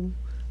you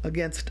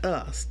against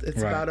us.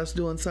 It's about us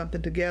doing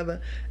something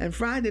together. And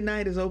Friday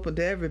night is open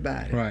to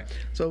everybody. Right.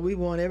 So we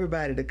want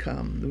everybody to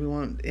come. We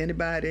want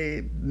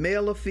anybody,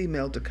 male or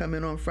female, to come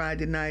in on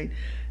Friday night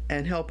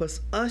and help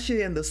us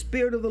usher in the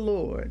Spirit of the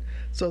Lord,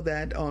 so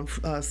that on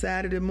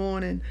Saturday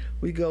morning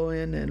we go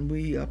in and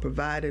we are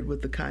provided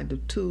with the kind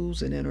of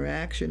tools and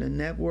interaction and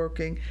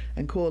networking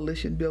and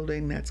coalition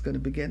building that's going to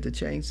begin to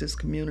change this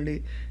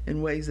community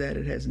in ways that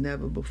it has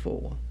never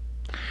before.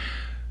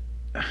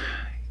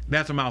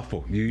 That's a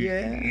mouthful.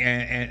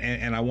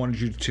 And I wanted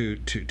you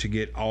to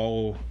get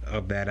all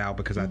of that out,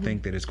 because I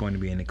think that it's going to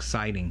be an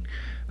exciting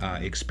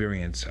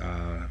experience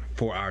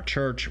for our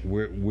church.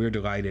 We're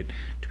delighted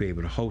to be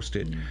able to host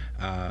it,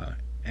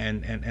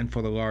 and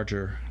for the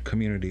larger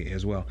community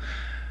as well.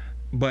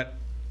 But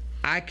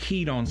I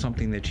keyed on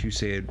something that you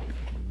said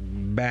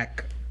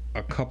back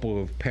a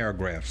couple of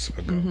paragraphs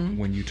ago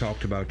when you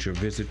talked about your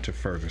visit to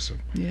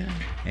Ferguson. Yeah.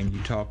 And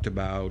you talked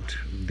about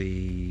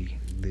the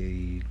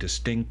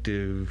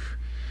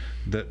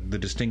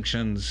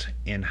distinctions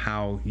in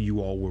how you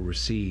all were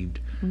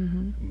received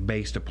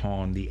based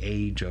upon the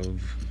age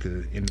of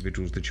the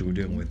individuals that you were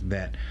dealing with,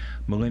 that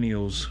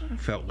millennials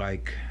felt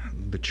like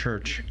the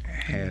church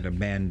had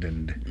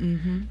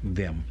abandoned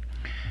them.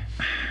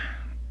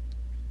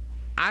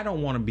 I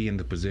don't want to be in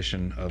the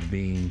position of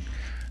being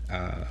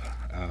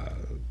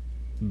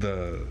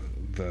the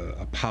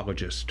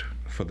apologist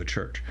for the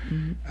church.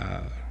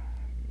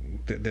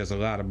 There's a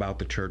lot about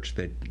the church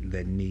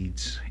that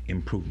needs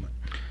improvement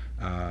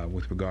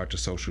with regard to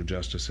social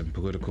justice and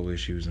political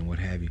issues and what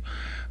have you.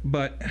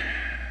 But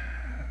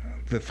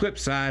the flip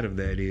side of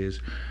that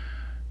is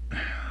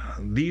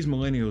these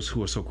millennials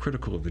who are so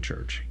critical of the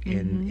church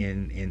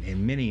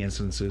in many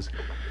instances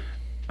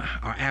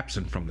are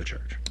absent from the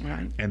church.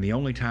 Right. And the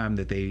only time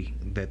that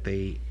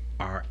they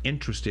are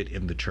interested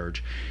in the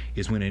church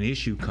is when an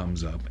issue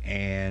comes up,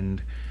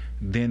 and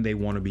then they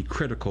want to be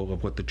critical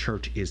of what the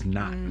church is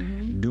not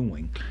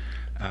doing.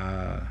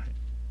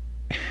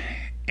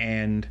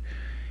 And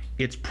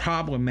it's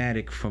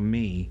problematic for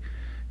me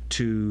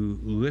to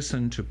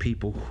listen to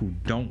people who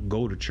don't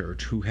go to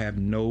church, who have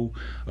no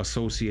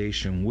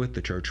association with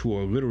the church, who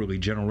are literally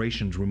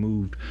generations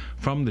removed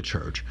from the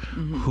church,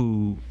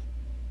 who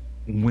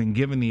when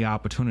given the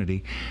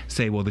opportunity,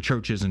 say, well, the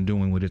church isn't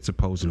doing what it's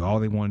supposed to. All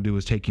they want to do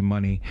is take your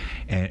money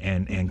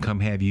and come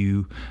have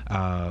you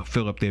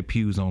fill up their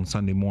pews on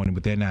Sunday morning,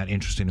 but they're not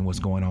interested in what's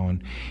going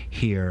on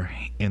here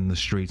in the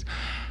streets.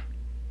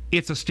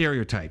 It's a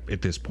stereotype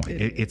at this point.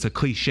 It's a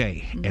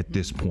cliche at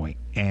this point,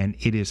 and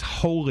it is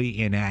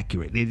wholly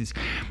inaccurate. It is.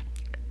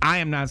 I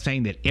am not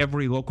saying that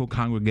every local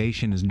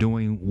congregation is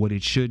doing what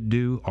it should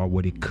do or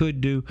what it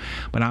could do,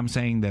 but I'm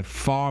saying that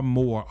far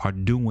more are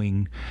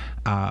doing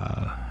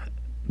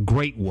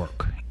great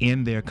work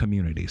in their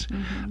communities,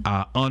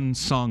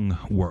 unsung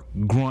work,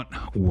 grunt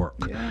work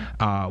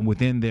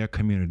within their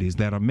communities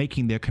that are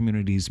making their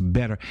communities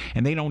better.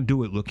 And they don't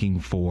do it looking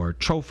for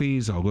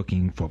trophies or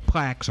looking for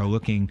plaques or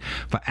looking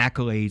for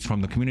accolades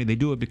from the community. They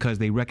do it because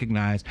they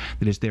recognize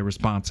that it's their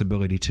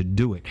responsibility to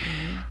do it.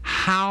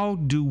 How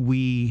do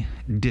we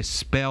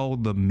dispel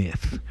the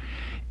myth?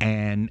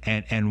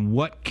 And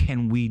what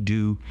can we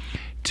do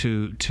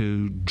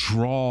to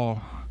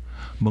draw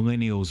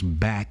millennials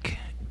back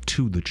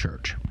to the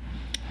church?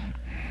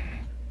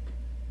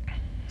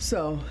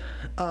 So,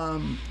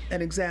 an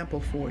example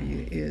for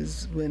you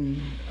is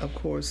when, of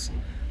course,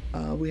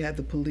 we had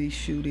the police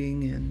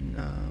shooting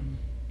and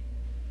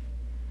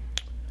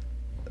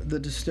the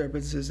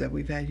disturbances that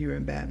we've had here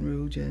in Baton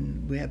Rouge,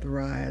 and we had the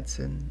riots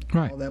and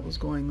all that was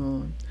going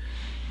on.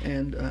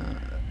 And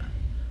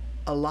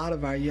a lot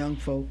of our young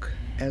folk,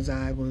 as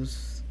I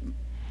was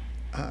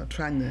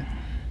trying to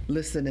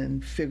listen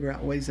and figure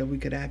out ways that we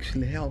could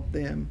actually help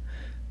them,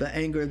 the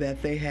anger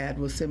that they had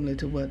was similar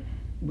to what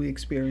we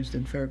experienced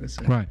in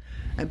Ferguson. Right.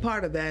 And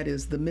part of that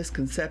is the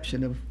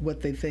misconception of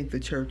what they think the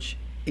church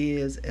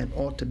is and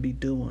ought to be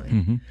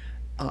doing,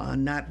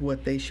 not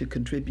what they should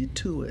contribute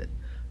to it,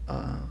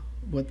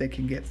 what they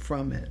can get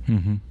from it.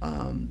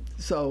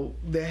 So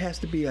there has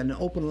to be an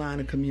open line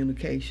of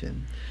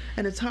communication.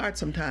 And it's hard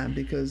sometimes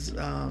because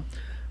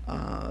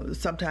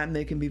sometimes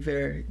they can be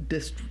very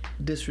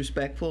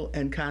disrespectful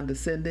and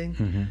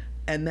condescending,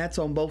 and that's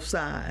on both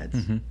sides.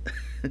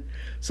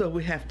 So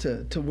we have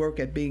to work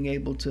at being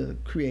able to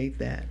create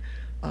that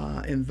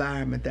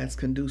environment that's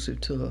conducive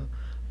to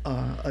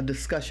a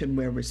discussion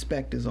where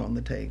respect is on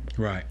the table.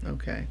 Right.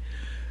 Okay.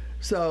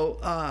 So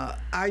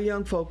our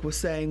young folk were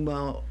saying,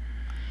 well,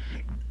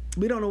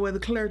 we don't know where the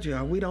clergy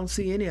are. We don't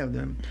see any of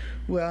them.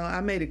 Well,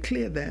 I made it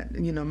clear that,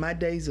 my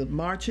days of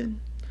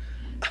marching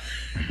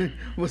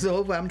was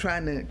over. I'm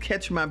trying to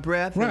catch my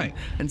breath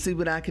and see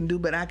what I can do,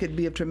 but I could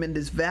be of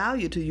tremendous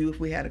value to you if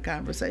we had a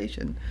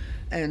conversation.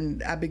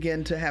 And I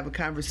began to have a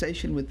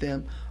conversation with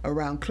them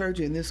around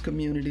clergy in this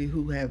community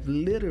who have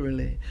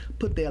literally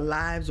put their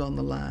lives on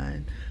the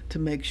line to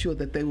make sure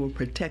that they were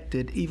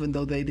protected, even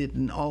though they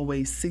didn't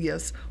always see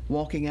us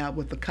walking out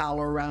with the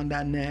collar around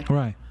our neck.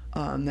 Right.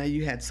 Now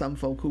you had some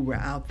folk who were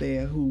out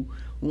there who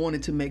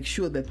wanted to make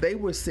sure that they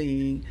were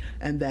seen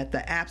and that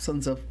the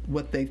absence of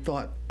what they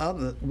thought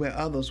where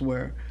others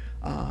were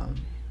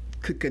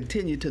could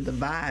continue to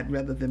divide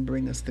rather than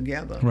bring us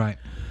together. Right.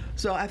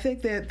 So I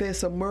think that there's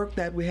some work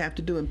that we have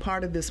to do, and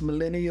part of this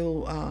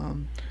millennial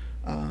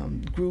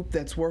group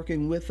that's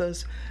working with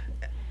us,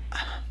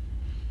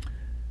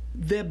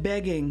 they're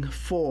begging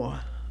for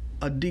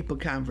a deeper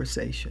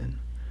conversation.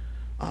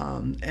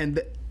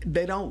 And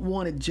they don't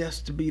want it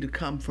just to be to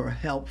come for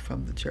help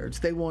from the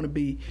church. They want to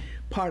be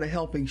part of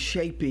helping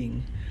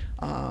shaping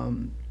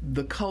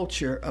the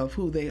culture of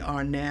who they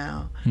are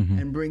now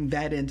and bring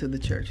that into the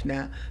church.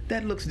 Now,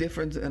 that looks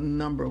different in a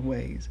number of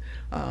ways.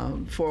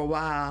 For a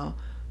while,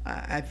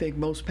 I think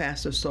most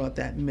pastors thought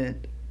that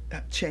meant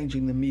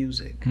changing the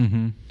music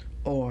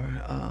or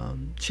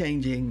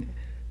changing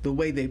the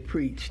way they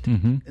preached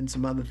and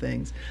some other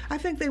things. I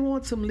think they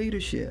want some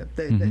leadership.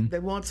 They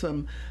want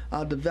some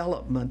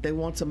development. They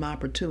want some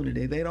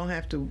opportunity. They don't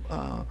have to.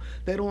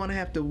 They don't want to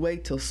have to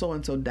wait till so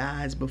and so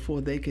dies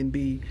before they can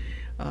be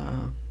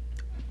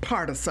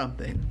part of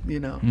something.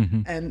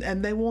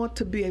 And they want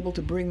to be able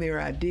to bring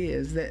their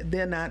ideas.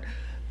 They're not.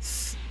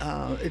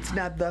 It's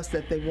not thus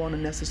that they want to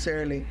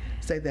necessarily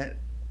say that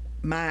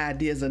my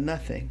ideas are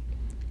nothing.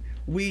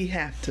 We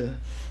have to,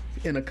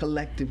 in a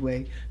collective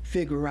way,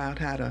 figure out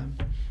how to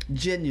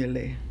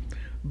genuinely,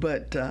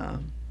 but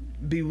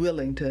be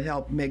willing to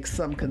help make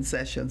some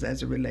concessions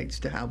as it relates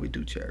to how we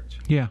do church.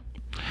 Yeah.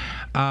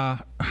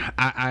 I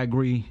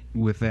agree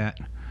with that.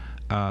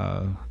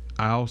 I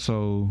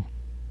also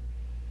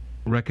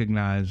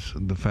recognize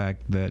the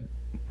fact that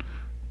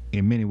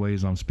in many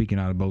ways I'm speaking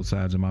out of both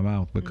sides of my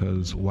mouth,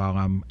 because while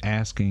I'm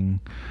asking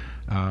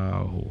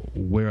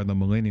where are the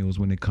millennials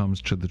when it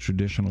comes to the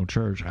traditional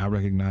church, I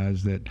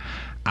recognize that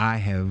I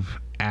have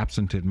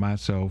absented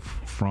myself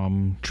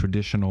from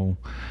traditional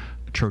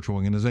church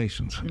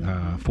organizations,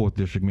 4th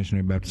District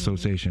Missionary Baptist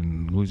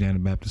Association, Louisiana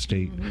Baptist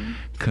State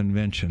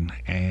Convention,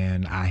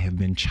 and I have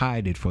been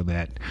chided for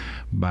that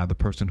by the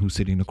person who's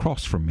sitting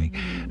across from me.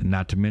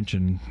 Not to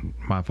mention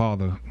my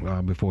father,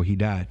 before he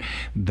died,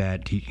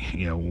 that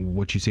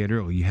what you said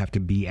earlier, you have to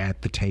be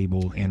at the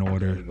table in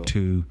order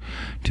to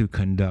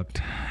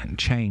conduct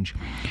change.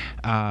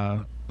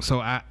 So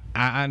I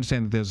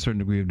understand that there's a certain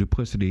degree of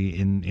duplicity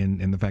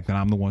in the fact that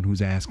I'm the one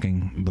who's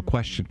asking the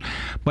question,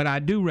 but I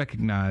do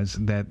recognize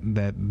that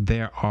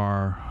there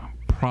are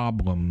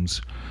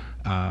problems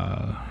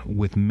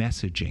with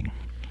messaging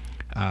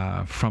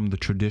from the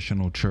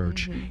traditional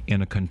church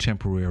in a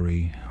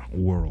contemporary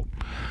world.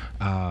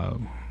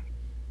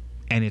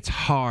 And it's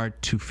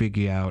hard to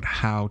figure out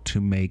how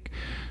to make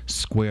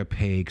square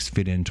pegs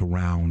fit into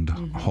round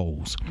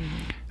holes.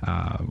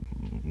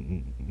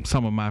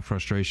 Some of my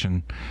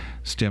frustration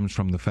stems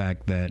from the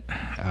fact that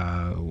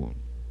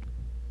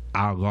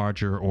our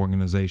larger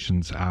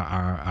organizations,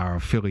 our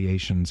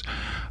affiliations,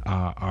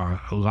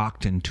 are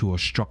locked into a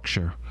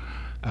structure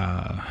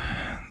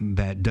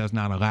that does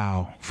not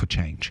allow for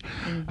change,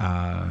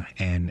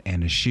 and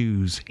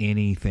eschews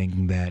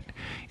anything that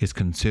is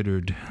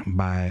considered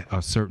by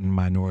a certain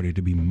minority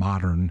to be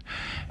modern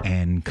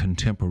and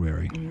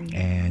contemporary.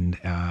 And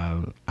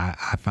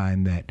I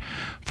find that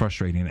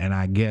frustrating. And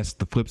I guess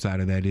the flip side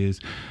of that is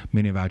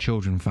many of our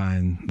children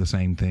find the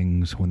same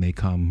things when they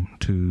come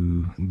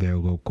to their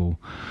local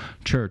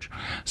church.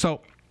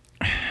 So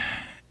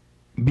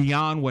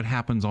beyond what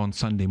happens on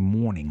Sunday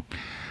morning,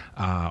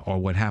 or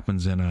what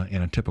happens in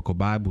a typical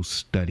Bible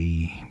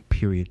study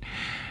period,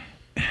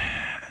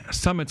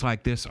 summits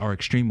like this are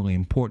extremely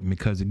important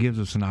because it gives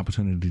us an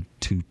opportunity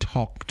to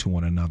talk to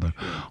one another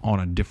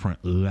on a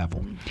different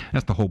level.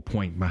 That's the whole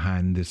point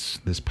behind this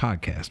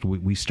podcast.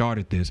 We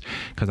started this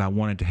because I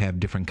wanted to have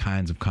different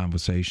kinds of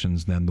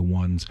conversations than the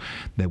ones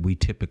that we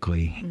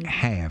typically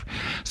have.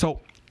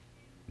 So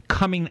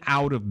coming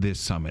out of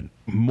this summit,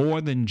 more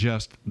than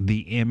just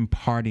the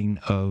imparting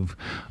of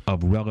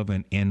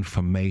relevant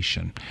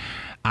information,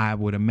 I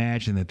would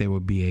imagine that there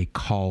would be a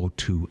call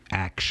to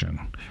action.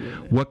 Sure.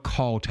 What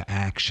call to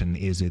action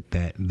is it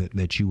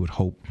that you would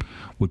hope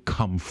would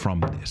come from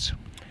this?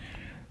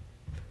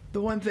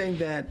 The one thing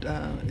that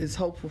is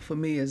hopeful for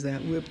me is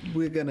that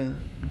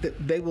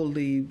they will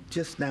lead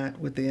just not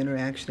with the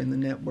interaction and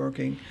the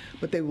networking,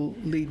 but they will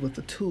lead with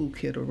a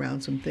toolkit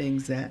around some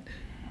things that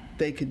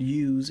they could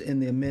use in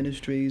their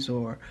ministries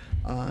or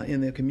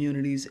in their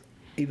communities,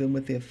 even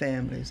with their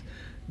families.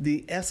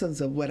 The essence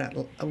of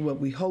what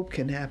we hope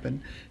can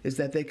happen is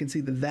that they can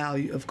see the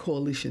value of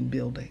coalition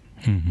building,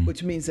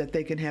 which means that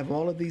they can have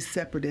all of these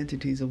separate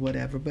entities or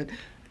whatever. But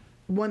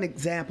one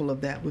example of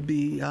that would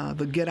be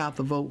the Get Out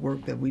the Vote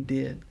work that we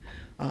did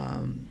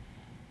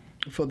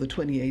for the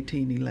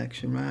 2018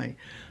 election, right?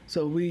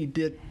 So we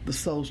did the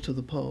Souls to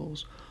the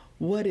Polls.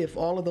 What if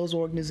all of those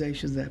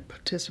organizations that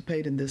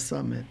participate in this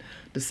summit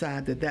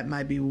decide that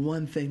might be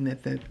one thing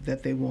that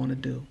they want to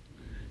do,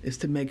 is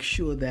to make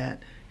sure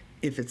that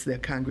if it's their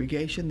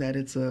congregation, that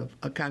it's a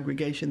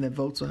congregation that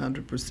votes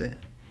 100%,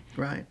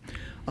 right?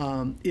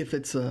 If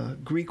it's a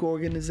Greek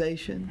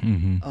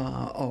organization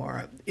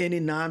or any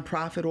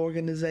nonprofit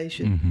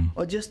organization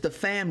or just a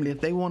family, if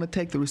they want to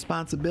take the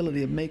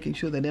responsibility of making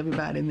sure that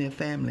everybody in their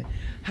family,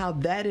 how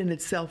that in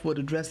itself would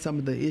address some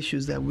of the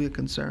issues that we're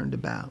concerned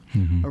about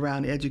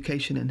around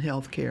education and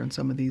healthcare and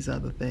some of these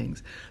other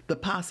things. The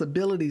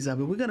possibilities of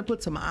it. We're going to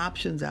put some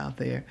options out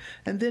there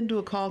and then do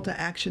a call to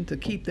action to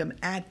keep them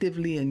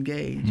actively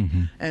engaged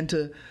and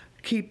to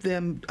keep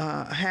them,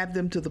 have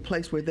them to the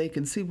place where they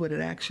can see what it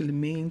actually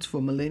means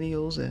for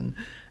millennials and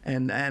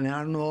I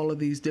don't know, all of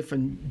these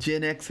different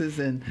Gen X's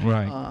and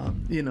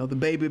the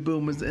baby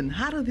boomers, and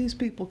how do these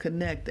people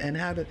connect, and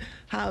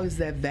how is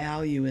that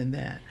value in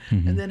that,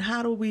 and then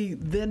how do we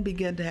then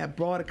begin to have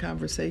broader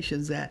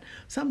conversations that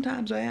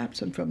sometimes are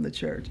absent from the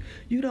church.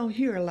 You don't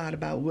hear a lot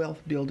about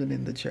wealth building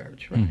in the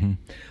church,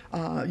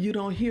 right? You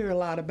don't hear a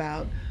lot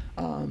about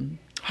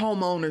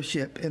home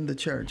ownership in the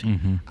church.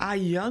 Our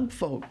young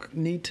folk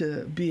need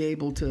to be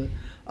able to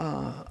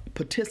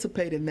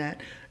participate in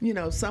that. You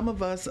know, some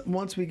of us,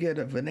 once we get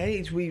of an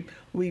age,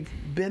 we've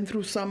been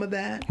through some of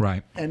that,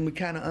 right? And we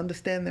kind of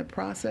understand that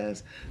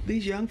process.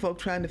 These young folk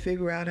trying to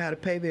figure out how to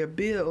pay their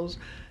bills,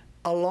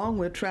 along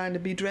with trying to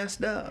be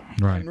dressed up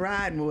and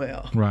riding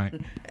well,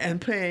 and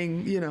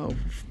paying,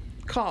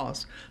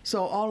 costs.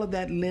 So all of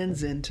that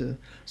lends into.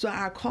 So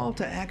our call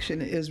to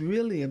action is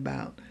really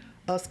about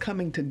us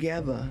coming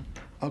together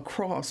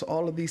across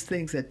all of these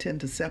things that tend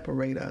to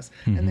separate us.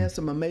 And there's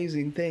some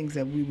amazing things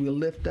that we will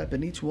lift up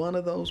in each one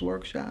of those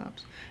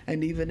workshops.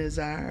 And even as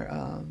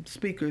our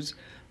speakers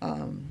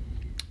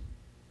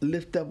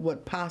lift up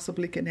what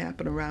possibly can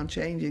happen around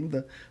changing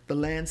the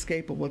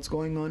landscape of what's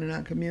going on in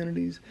our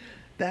communities,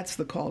 that's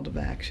the call to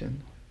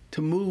action,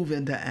 to move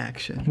into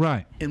action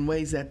in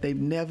ways that they've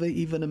never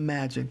even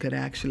imagined could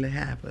actually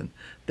happen,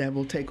 that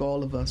will take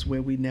all of us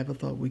where we never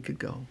thought we could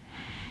go.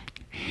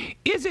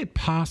 Is it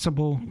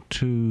possible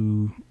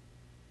to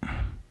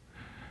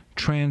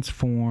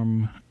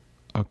transform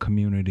a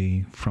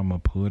community from a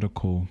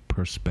political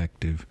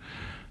perspective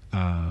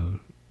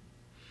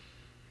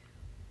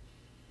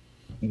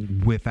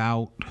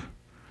without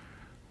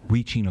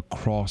reaching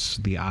across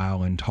the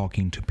aisle and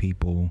talking to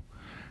people,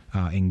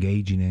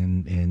 engaging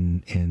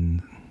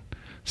in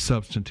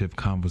substantive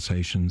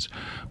conversations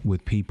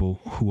with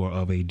people who are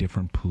of a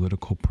different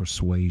political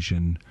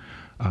persuasion,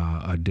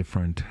 a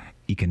different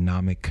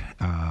economic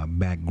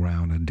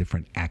background, a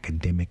different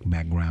academic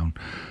background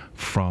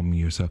from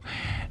yourself.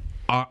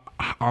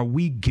 Are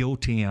we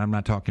guilty, and I'm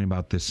not talking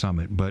about this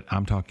summit, but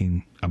I'm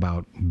talking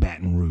about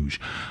Baton Rouge.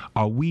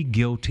 Are we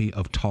guilty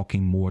of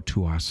talking more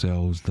to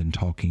ourselves than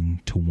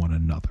talking to one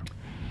another?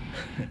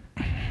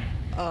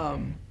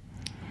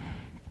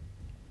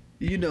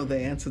 You know the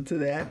answer to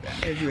that.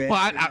 Well,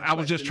 I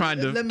was just trying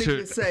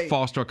to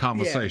foster a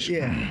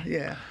conversation.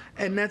 Yeah.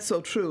 And that's so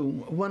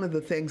true. One of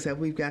the things that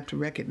we've got to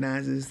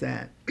recognize is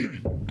that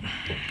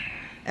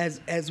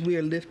as we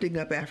are lifting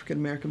up African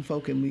American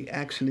folk, and we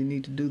actually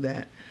need to do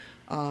that,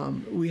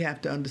 we have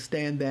to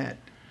understand that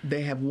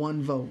they have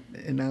one vote.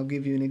 And I'll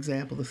give you an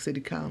example. The City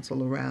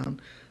Council,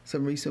 around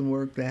some recent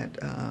work that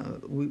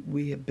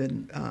we have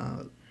been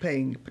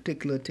paying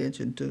particular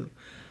attention to.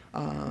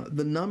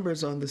 The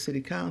numbers on the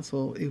City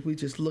Council, if we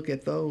just look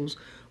at those,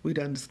 we'd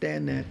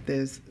understand that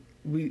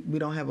we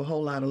don't have a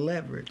whole lot of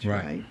leverage,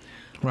 right?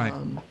 Right.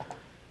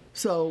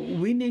 So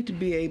we need to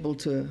be able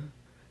to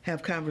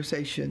have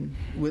conversation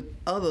with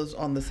others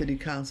on the City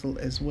Council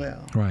as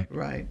well.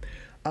 Right.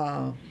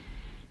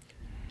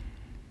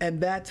 And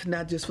that's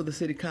not just for the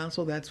City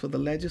Council, that's for the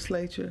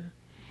legislature.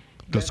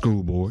 The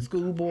school board.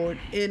 School board,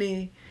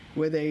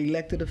 where they're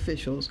elected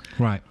officials.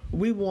 Right.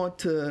 We want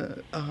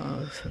to,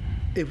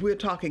 if we're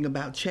talking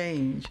about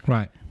change,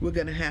 we're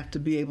going to have to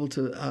be able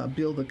to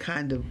build a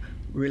kind of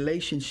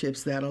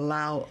relationships that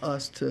allow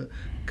us to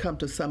come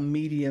to some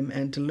medium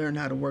and to learn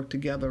how to work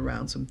together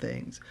around some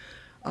things.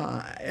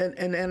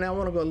 And I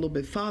want to go a little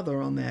bit farther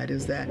on that,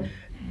 is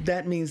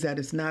that means that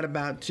it's not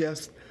about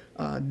just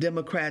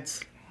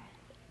Democrats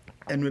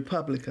and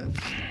Republicans.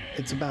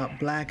 It's about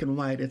black and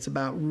white. It's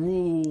about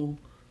rural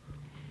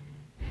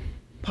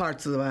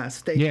parts of our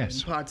state,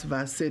 and parts of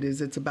our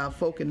cities. It's about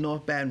folk in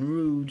North Baton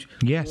Rouge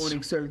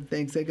wanting certain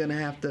things. They're going to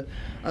have to,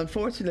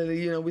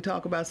 unfortunately, we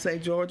talk about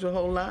St. George a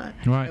whole lot,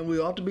 and we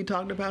ought to be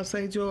talking about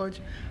St. George,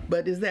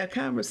 but is there a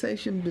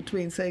conversation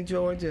between St.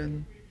 George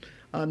and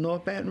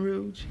North Baton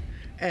Rouge?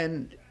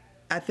 And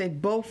I think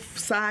both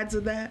sides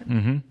of that,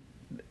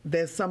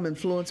 there's some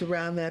influence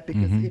around that,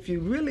 because if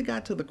you really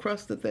got to the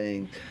crust of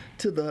things,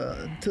 to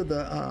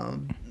the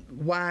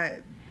why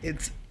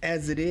it's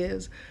as it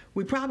is,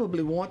 we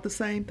probably want the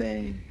same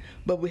thing,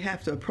 but we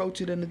have to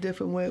approach it in a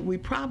different way. We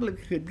probably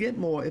could get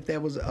more if there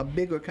was a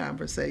bigger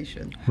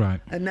conversation.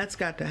 Right. And that's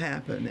got to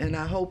happen. And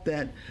I hope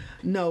that,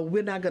 no,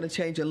 we're not going to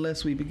change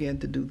unless we begin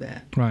to do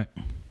that. Right.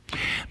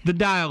 The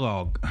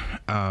dialogue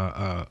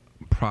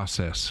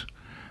process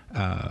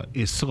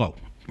is slow.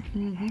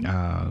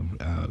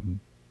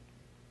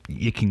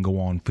 It can go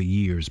on for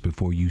years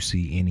before you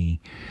see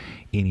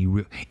any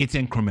real. It's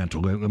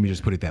incremental. Let me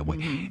just put it that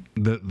way.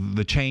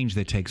 The change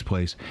that takes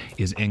place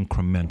is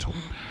incremental.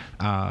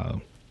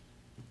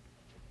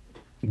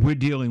 We're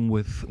dealing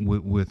with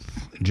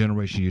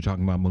generation. You're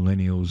talking about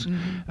millennials,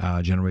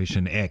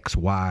 Generation X,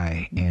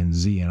 Y, and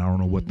Z, and I don't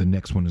know what the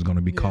next one is going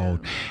to be called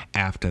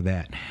after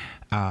that.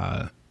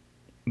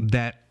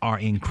 That are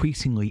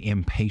increasingly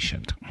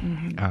impatient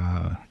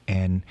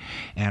and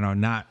are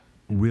not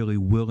really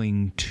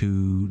willing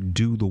to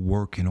do the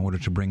work in order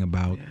to bring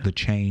about the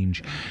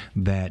change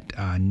that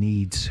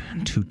needs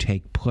to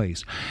take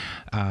place.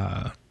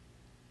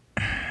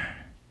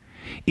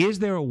 Is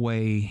there a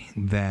way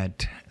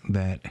that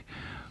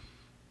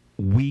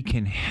we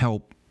can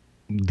help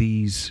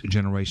these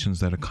generations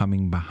that are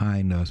coming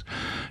behind us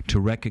to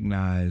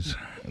recognize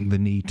the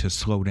need to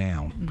slow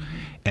down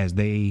as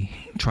they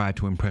try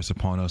to impress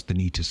upon us the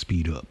need to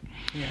speed up?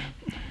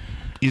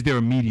 Is there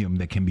a medium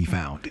that can be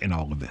found in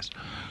all of this?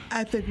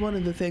 I think one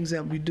of the things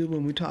that we do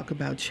when we talk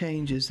about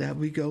change is that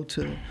we go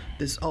to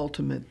this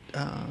ultimate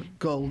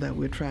goal that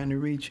we're trying to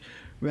reach,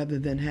 rather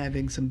than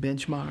having some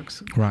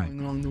benchmarks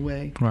going along the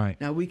way.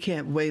 Now, we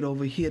can't wait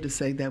over here to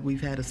say that we've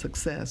had a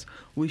success.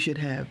 We should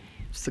have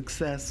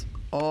success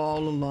all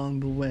along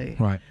the way.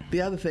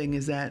 The other thing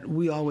is that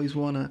we always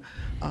want to,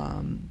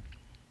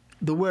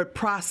 the word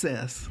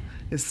process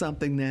is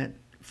something that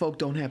folk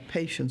don't have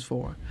patience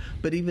for.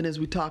 But even as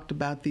we talked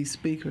about these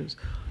speakers,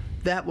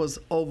 that was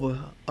over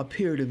a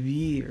period of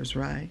years,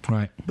 right?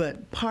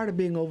 But part of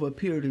being over a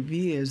period of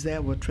years,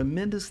 there were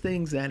tremendous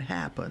things that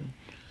happened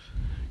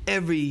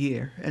every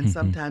year, and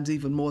sometimes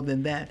even more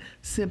than that,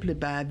 simply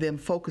by them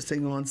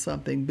focusing on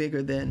something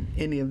bigger than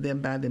any of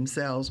them by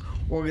themselves,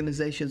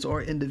 organizations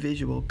or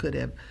individual could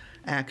have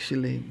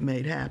actually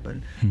made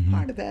happen.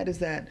 Part of that is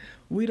that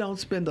we don't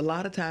spend a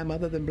lot of time,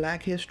 other than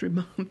Black History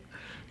Month,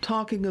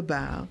 talking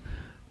about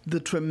the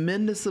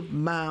tremendous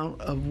amount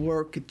of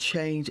work,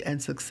 change,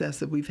 and success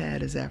that we've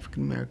had as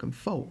African American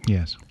folk.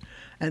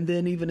 And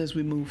then even as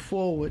we move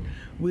forward,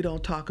 we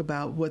don't talk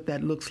about what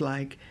that looks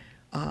like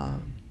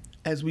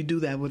as we do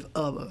that with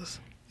others.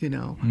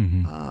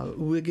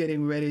 We're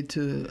getting ready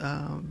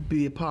to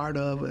be a part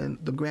of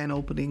the grand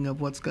opening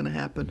of what's going to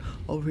happen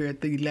over here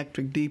at the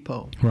Electric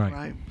Depot,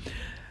 right?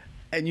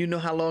 And you know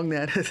how long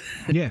that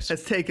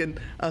has taken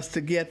us to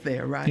get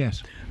there,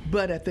 right?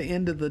 But at the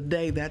end of the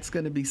day, that's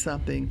going to be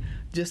something,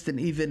 just an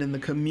event in the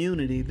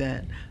community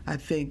that I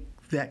think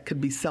that could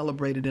be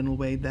celebrated in a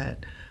way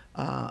that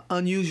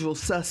unusual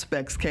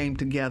suspects came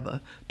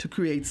together to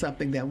create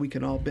something that we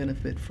can all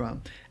benefit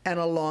from. And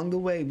along the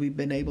way, we've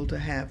been able to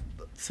have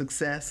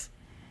success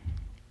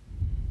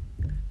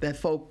that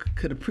folk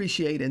could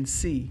appreciate and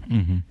see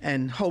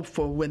and hope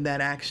for when that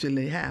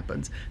actually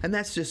happens. And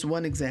that's just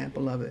one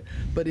example of it.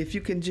 But if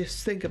you can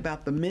just think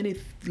about the many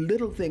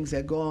little things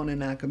that go on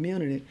in our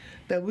community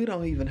that we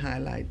don't even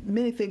highlight,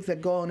 many things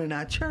that go on in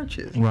our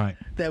churches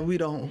that we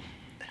don't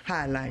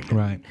highlight.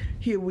 Right.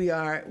 Here we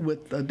are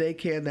with a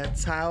daycare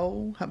that's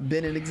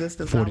been in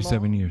existence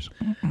 47 years.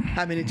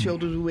 How many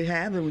children do we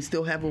have? And we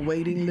still have a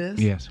waiting list.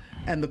 Yes.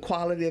 And the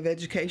quality of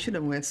education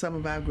and where some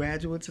of our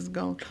graduates has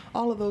gone.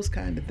 All of those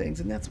kind of things.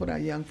 And that's what our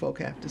young folk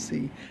have to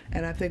see.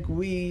 And I think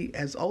we,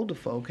 as older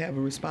folk, have a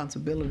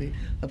responsibility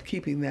of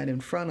keeping that in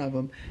front of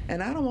them.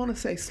 And I don't want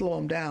to say slow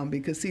them down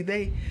because, see,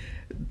 they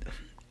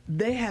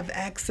have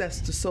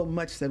access to so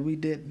much that we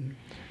didn't.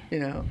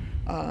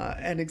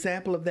 An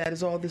example of that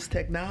is all this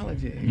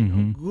technology,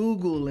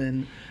 Google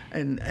and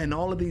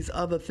all of these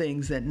other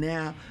things that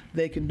now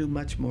they can do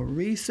much more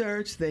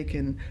research. They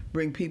can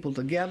bring people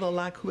together a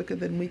lot quicker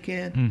than we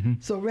can.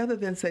 So rather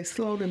than say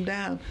slow them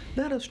down,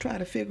 let us try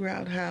to figure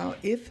out how,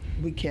 if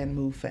we can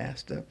move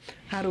faster,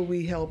 how do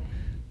we help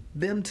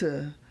them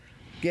to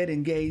get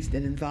engaged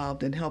and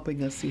involved in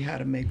helping us see how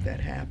to make that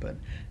happen.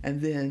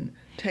 And then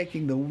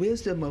taking the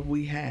wisdom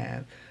we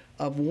have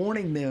of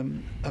warning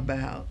them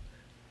about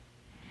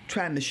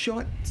trying to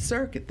short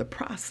circuit the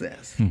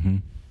process.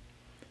 And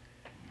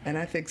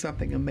I think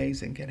something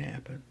amazing can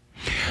happen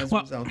as a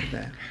result of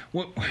that.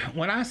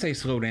 When I say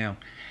slow down,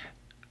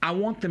 I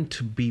want them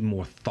to be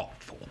more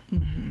thoughtful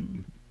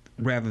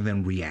rather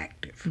than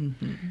reactive.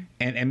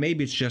 And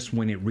maybe it's just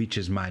when it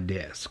reaches my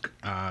desk.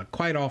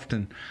 Quite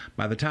often,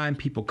 by the time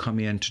people come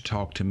in to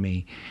talk to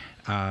me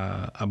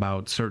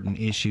about certain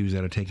issues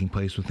that are taking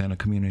place within a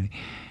community,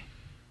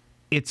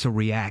 it's a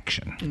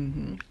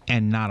reaction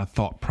and not a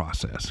thought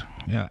process.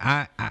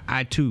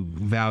 I too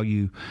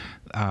value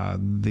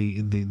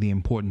the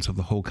importance of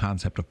the whole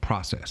concept of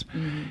process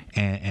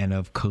and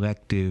of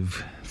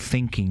collective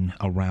thinking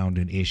around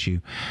an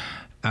issue.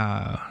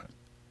 I'm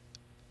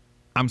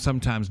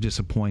sometimes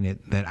disappointed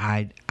that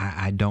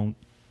I don't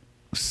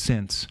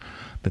sense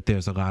that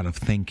there's a lot of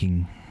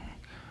thinking,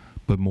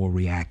 but more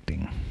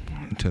reacting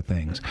to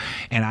things.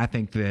 And I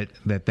think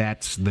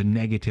that's the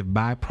negative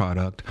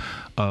byproduct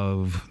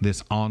of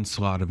this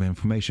onslaught of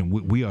information.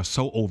 We are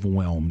so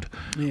overwhelmed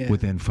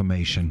with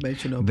information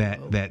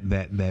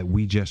that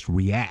we just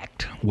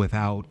react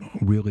without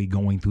really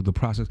going through the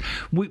process.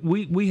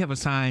 We have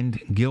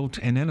assigned guilt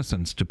and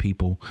innocence to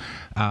people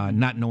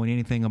not knowing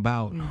anything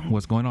about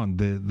what's going on.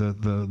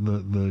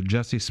 The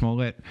Jussie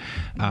Smollett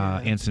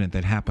incident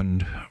that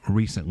happened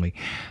recently,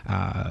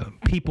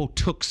 people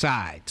took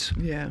sides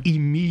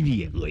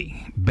immediately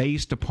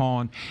based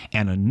upon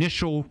an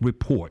initial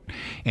report,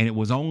 and it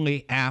was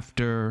only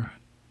after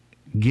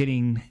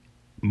getting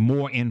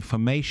more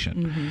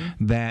information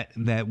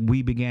that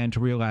we began to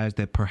realize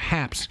that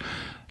perhaps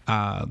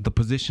the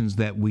positions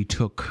that we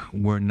took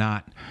were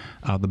not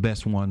the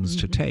best ones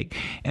to take.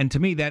 And to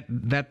me,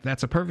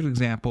 that's a perfect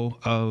example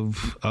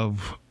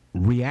of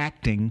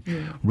reacting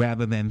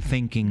rather than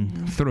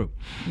thinking through.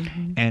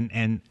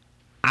 And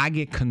I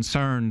get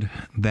concerned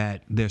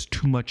that there's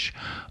too much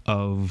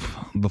of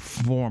the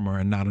former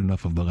and not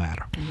enough of the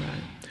latter.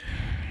 Right.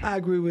 I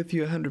agree with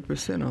you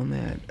 100% on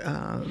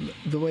that.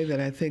 The way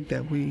that I think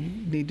that we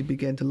need to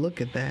begin to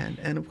look at that,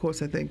 and of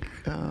course I think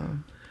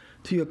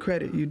to your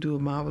credit, you do a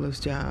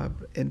marvelous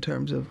job in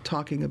terms of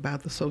talking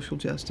about the social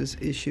justice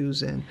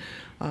issues and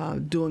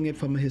doing it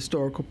from a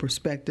historical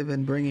perspective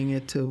and bringing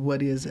it to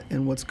what is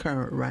and what's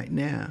current right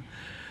now.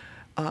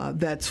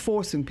 That's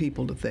forcing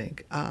people to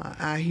think.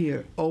 I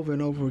hear over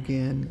and over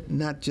again,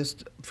 not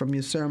just from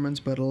your sermons,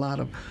 but a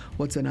lot of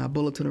what's in our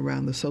bulletin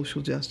around the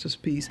social justice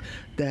piece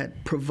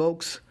that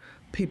provokes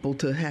people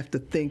to have to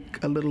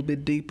think a little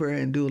bit deeper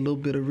and do a little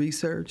bit of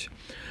research.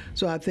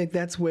 So I think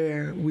that's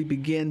where we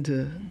begin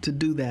to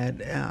do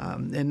that.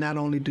 And not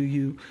only do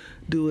you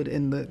do it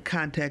in the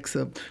context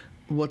of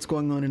what's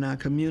going on in our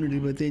community,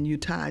 but then you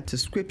tie it to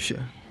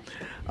Scripture.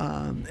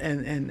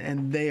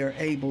 And they are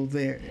able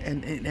there,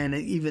 and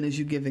even as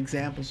you give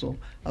examples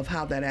of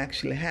how that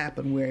actually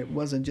happened, where it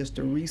wasn't just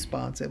a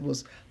response, it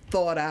was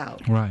thought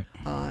out. Right.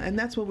 And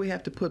that's what we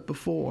have to put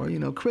before.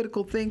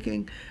 Critical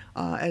thinking,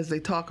 as they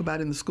talk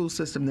about in the school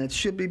system, that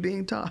should be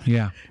being taught.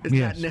 It's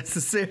not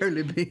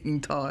necessarily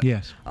being taught.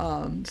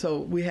 So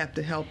we have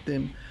to help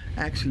them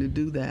actually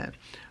do that.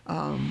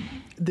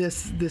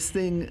 This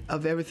thing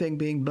of everything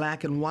being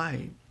black and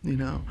white,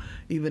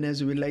 even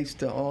as it relates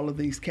to all of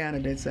these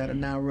candidates that are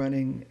now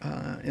running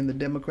in the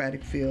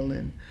Democratic field,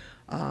 and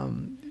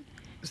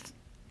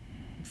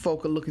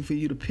folk are looking for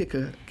you to pick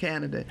a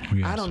candidate.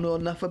 I don't know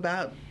enough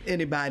about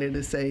anybody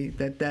to say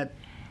that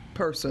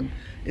person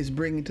is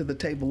bringing to the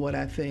table what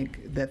I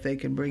think that they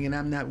can bring, and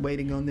I'm not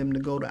waiting on them to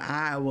go to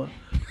Iowa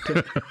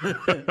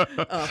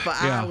for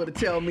Iowa to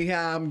tell me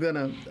how I'm going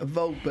to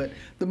vote. But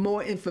the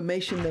more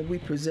information that we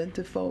present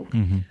to folk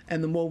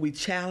and the more we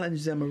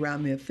challenge them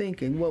around their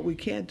thinking, what we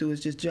can't do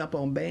is just jump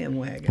on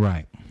bandwagon.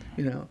 Right.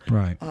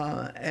 Right.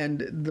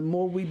 And the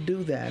more we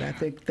do that, I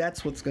think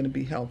that's what's going to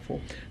be helpful.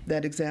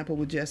 That example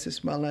with Justice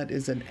Smollett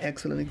is an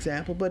excellent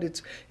example, but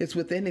it's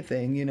with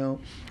anything,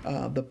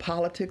 the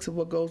politics of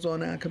what goes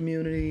on in our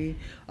community,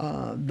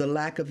 the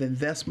lack of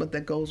investment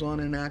that goes on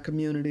in our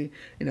community.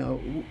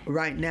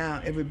 Right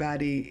now,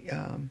 everybody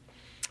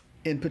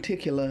in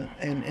particular,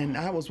 and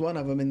I was one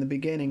of them in the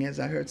beginning, as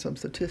I heard some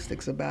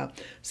statistics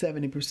about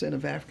 70%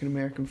 of African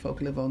American folk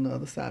live on the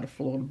other side of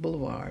Florida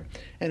Boulevard,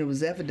 and it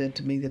was evident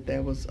to me that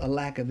there was a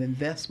lack of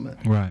investment.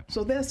 Right.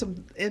 So there's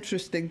some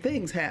interesting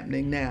things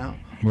happening now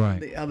right. on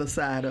the other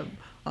side of.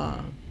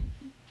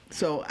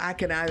 So I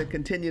can either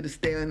continue to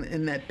stay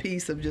in that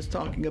piece of just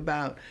talking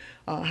about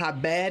how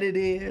bad it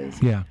is,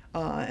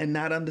 and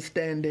not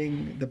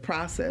understanding the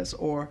process,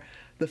 or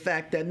the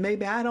fact that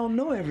maybe I don't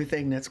know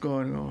everything that's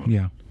going on.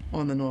 Yeah.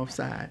 On the north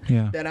side,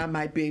 that I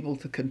might be able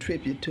to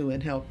contribute to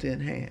and help to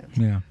enhance.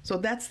 So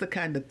that's the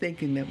kind of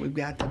thinking that we've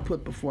got to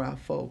put before our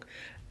folk.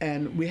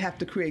 And we have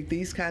to create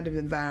these kind of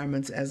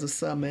environments as a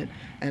summit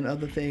and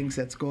other things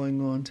that's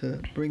going on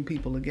to bring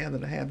people together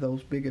to have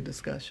those bigger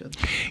discussions.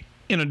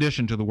 In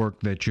addition to the work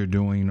that you're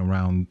doing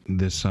around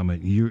this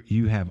summit,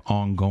 you have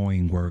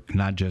ongoing work,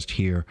 not just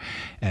here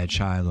at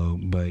Shiloh,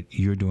 but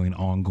you're doing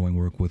ongoing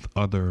work with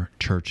other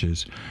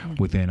churches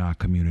within our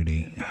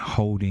community,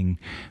 holding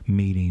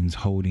meetings,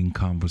 holding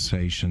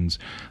conversations,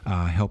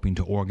 helping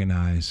to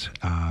organize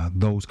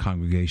those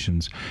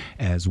congregations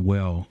as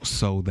well,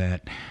 so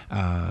that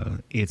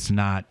it's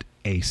not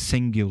a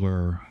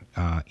singular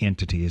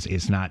entity.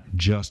 It's not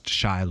just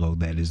Shiloh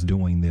that is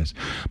doing this,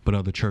 but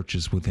other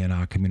churches within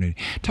our community.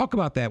 Talk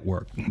about that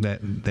work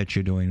that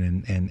you're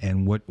doing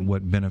and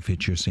what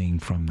benefits you're seeing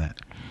from that.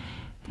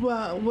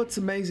 Well, what's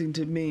amazing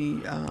to me,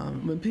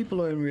 when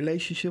people are in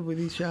relationship with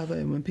each other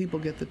and when people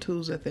get the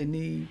tools that they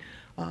need,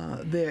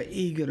 they're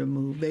eager to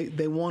move.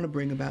 They want to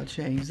bring about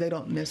change. They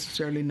don't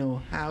necessarily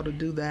know how to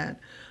do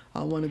that.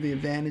 One of the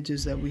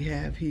advantages that we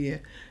have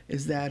here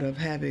is that of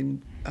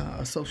having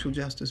a social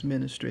justice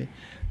ministry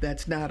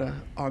that's not an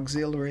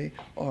auxiliary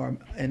or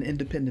an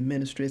independent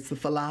ministry. It's the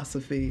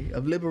philosophy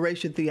of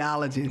liberation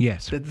theology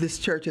that this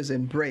church has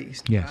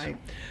embraced. Right?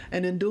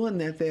 And in doing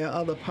that, there are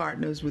other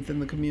partners within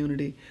the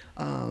community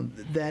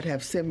that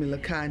have similar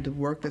kind of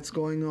work that's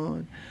going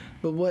on.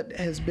 But what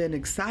has been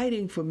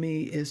exciting for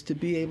me is to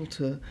be able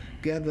to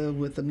gather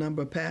with a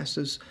number of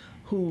pastors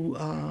who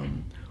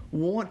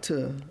want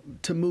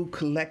to move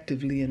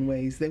collectively in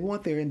ways. They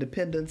want their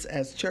independence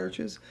as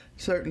churches.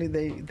 Certainly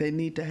they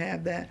need to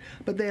have that.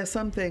 But there are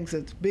some things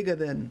that's bigger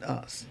than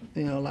us.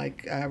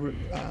 Like I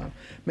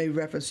made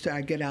reference to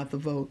our Get Out the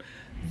Vote.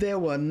 There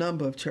were a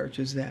number of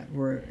churches that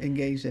were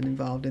engaged and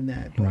involved in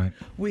that. But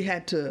we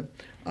had to,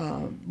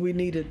 we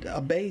needed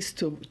a base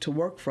to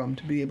work from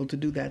to be able to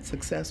do that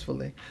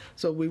successfully.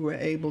 So we were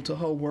able to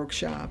hold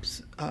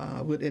workshops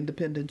with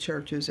independent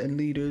churches and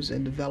leaders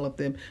and develop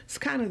them. It's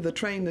kind of the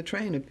train the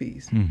trainer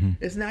piece.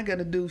 It's not going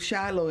to do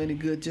Shiloh any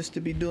good just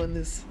to be doing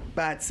this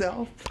by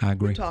itself. I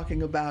agree. We're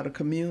talking about a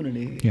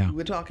community.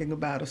 We're talking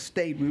about a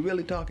state. We're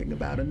really talking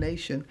about a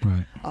nation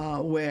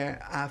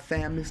where our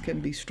families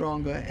can be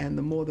stronger, and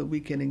the more that we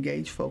can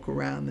engage folk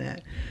around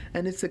that.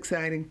 And it's an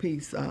exciting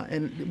piece.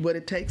 And what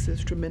it takes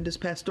is tremendous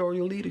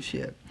pastoral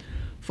leadership.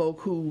 Folk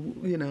who,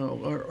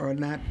 are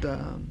not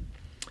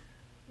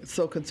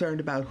so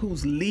concerned about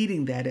who's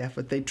leading that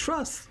effort. They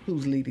trust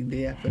who's leading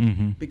the effort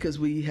because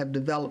we have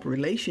developed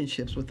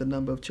relationships with a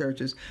number of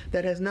churches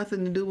that has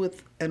nothing to do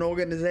with an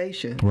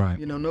organization.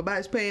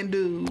 Nobody's paying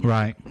dues.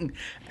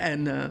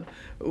 And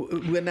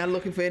we're not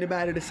looking for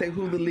anybody to say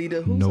who the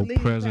leader, who's no the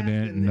leading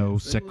president, no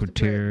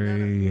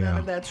secretary. None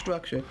of that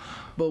structure.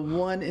 But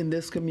one in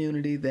this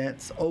community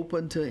that's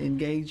open to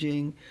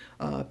engaging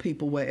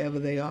people wherever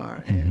they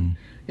are. And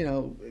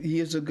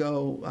years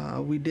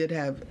ago, we did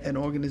have an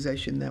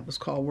organization that was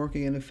called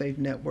Working in the Faith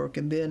Network.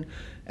 And then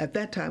at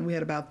that time, we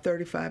had about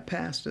 35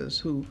 pastors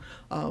who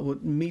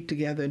would meet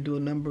together and do a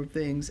number of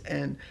things.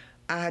 And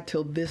I,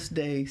 till this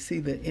day, see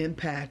the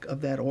impact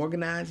of that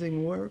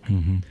organizing work,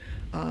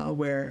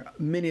 where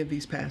many of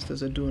these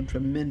pastors are doing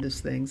tremendous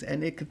things.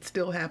 And it could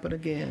still happen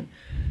again,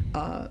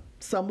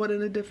 somewhat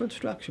in a different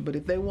structure. But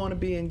if they want to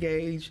be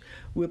engaged,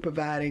 we're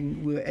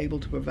able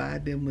to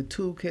provide them with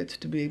toolkits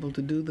to be able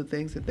to do the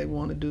things that they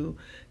want to do.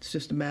 It's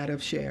just a matter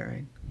of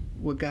sharing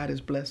what God has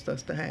blessed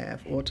us to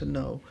have, or to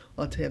know,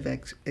 or to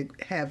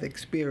have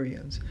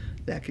experience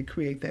that could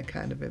create that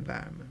kind of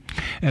environment.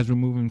 As we're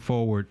moving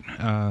forward,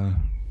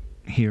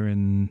 here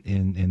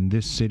in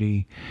this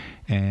city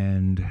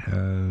and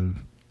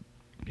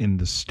in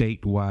the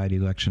statewide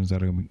elections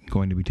that are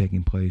going to be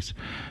taking place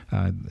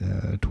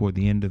toward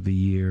the end of the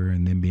year,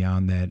 and then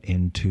beyond that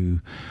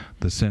into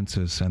the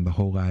census and the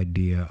whole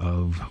idea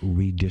of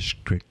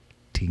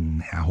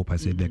redistricting. I hope I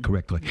said that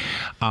correctly.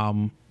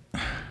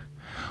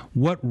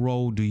 What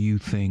role do you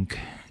think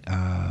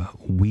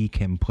we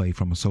can play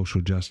from a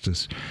social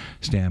justice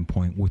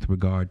standpoint with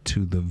regard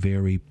to the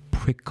very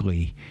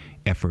prickly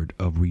effort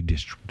of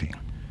redistricting?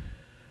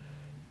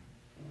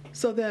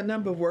 So there are a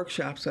number of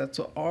workshops that's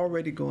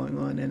already going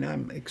on, and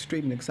I'm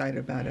extremely excited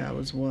about it. I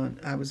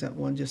was at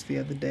one just the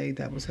other day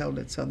that was held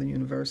at Southern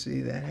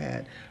University that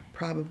had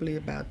probably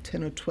about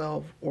 10 or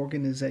 12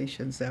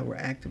 organizations that were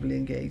actively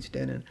engaged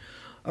in it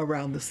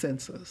around the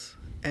census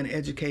and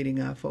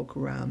educating our folk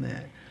around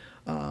that.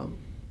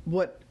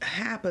 What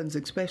happens,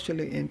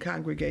 especially in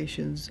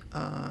congregations,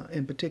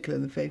 in particular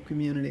in the faith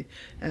community,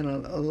 and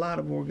a lot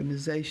of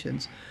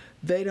organizations,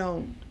 they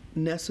don't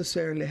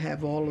necessarily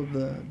have all of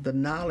the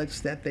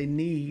knowledge that they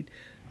need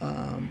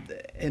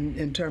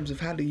in terms of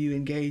how do you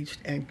engage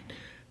and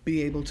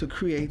be able to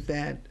create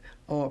that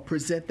or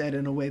present that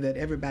in a way that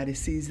everybody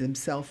sees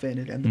themselves in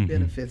it and the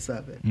benefits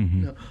of it.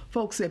 You know,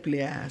 folks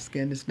simply ask,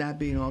 and it's not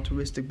being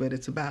altruistic, but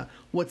it's about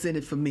what's in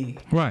it for me.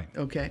 Right.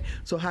 Okay?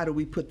 So how do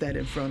we put that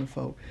in front of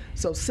folk?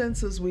 So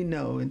census, we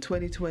know, in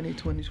 2020,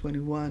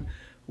 2021,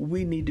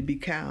 we need to be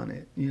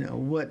counted. You know,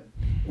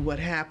 what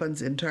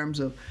happens in terms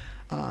of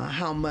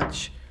how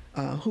much,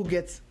 who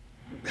gets,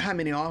 how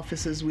many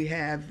offices we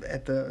have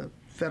at the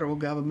federal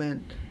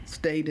government,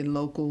 state and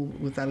local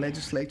with our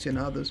legislature and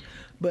others,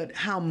 but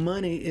how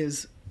money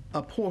is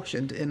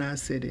apportioned in our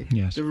city,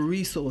 yes. the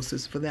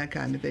resources for that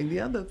kind of thing. The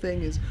other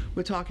thing is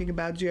we're talking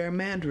about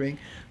gerrymandering.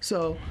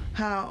 So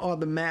how are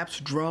the maps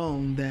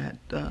drawn that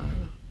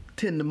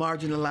tend to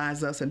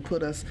marginalize us and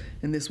put us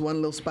in this one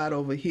little spot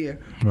over here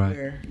right.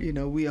 where, you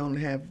know, we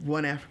only have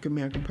one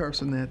African-American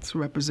person that's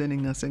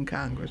representing us in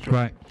Congress.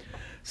 Right.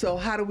 So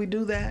how do we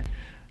do that?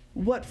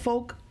 What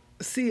folk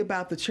see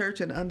about the church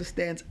and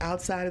understands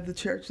outside of the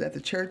church that the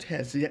church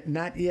has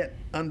not yet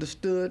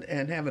understood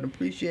and have an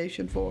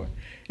appreciation for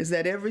is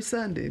that every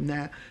Sunday,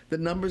 now the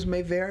numbers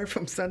may vary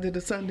from Sunday to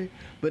Sunday,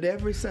 but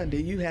every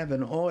Sunday you have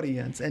an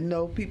audience, and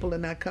no, people are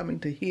not coming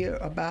to hear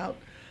about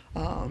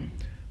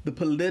the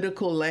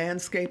political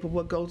landscape of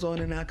what goes on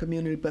in our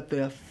community, but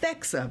the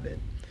effects of it.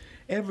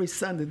 Every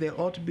Sunday there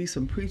ought to be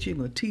some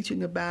preaching or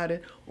teaching about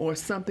it or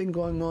something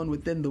going on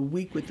within the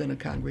week within a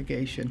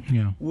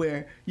congregation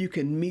where you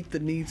can meet the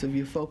needs of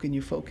your folk and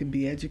your folk can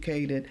be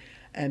educated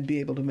and be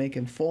able to make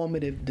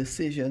informative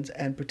decisions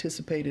and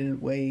participate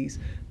in ways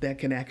that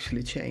can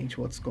actually change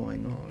what's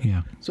going on.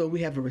 Yeah. So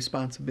we have a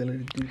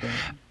responsibility to do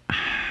that.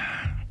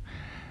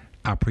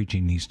 Our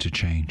preaching needs to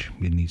change.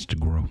 It needs to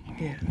grow.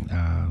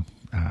 Yeah.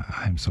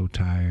 I'm so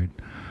tired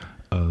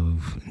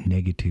of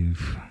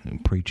negative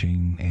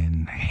preaching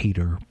and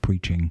hater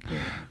preaching.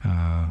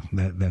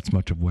 That's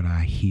much of what I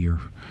hear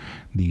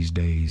these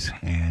days,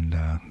 and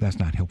that's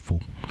not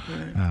helpful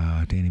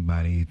to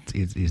anybody.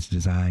 It's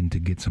designed to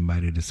get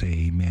somebody to say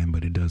amen,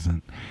 but it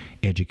doesn't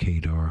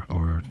educate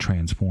or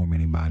transform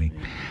anybody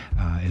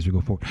as we go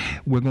forward.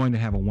 We're going to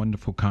have a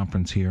wonderful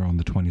conference here on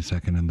the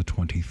 22nd and the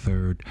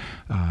 23rd.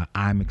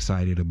 I'm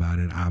excited about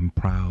it. I'm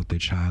proud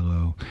that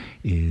Shiloh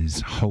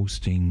is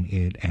hosting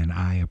it, and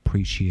I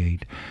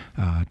appreciate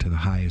to the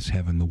highest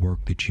heaven the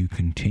work that you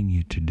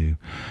continue to do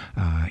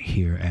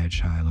here at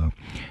Shiloh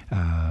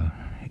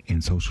in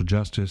social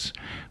justice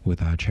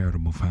with our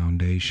charitable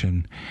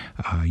foundation.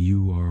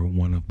 You are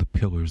one of the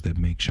pillars that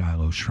make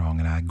Shiloh strong,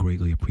 and I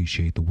greatly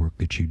appreciate the work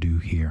that you do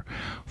here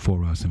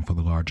for us and for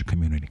the larger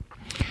community.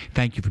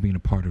 Thank you for being a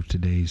part of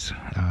today's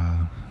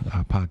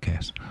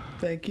podcast.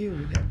 Thank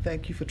you.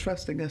 Thank you for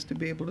trusting us to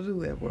be able to do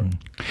that work.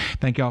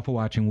 Thank you all for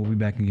watching. We'll be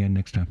back again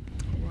next time.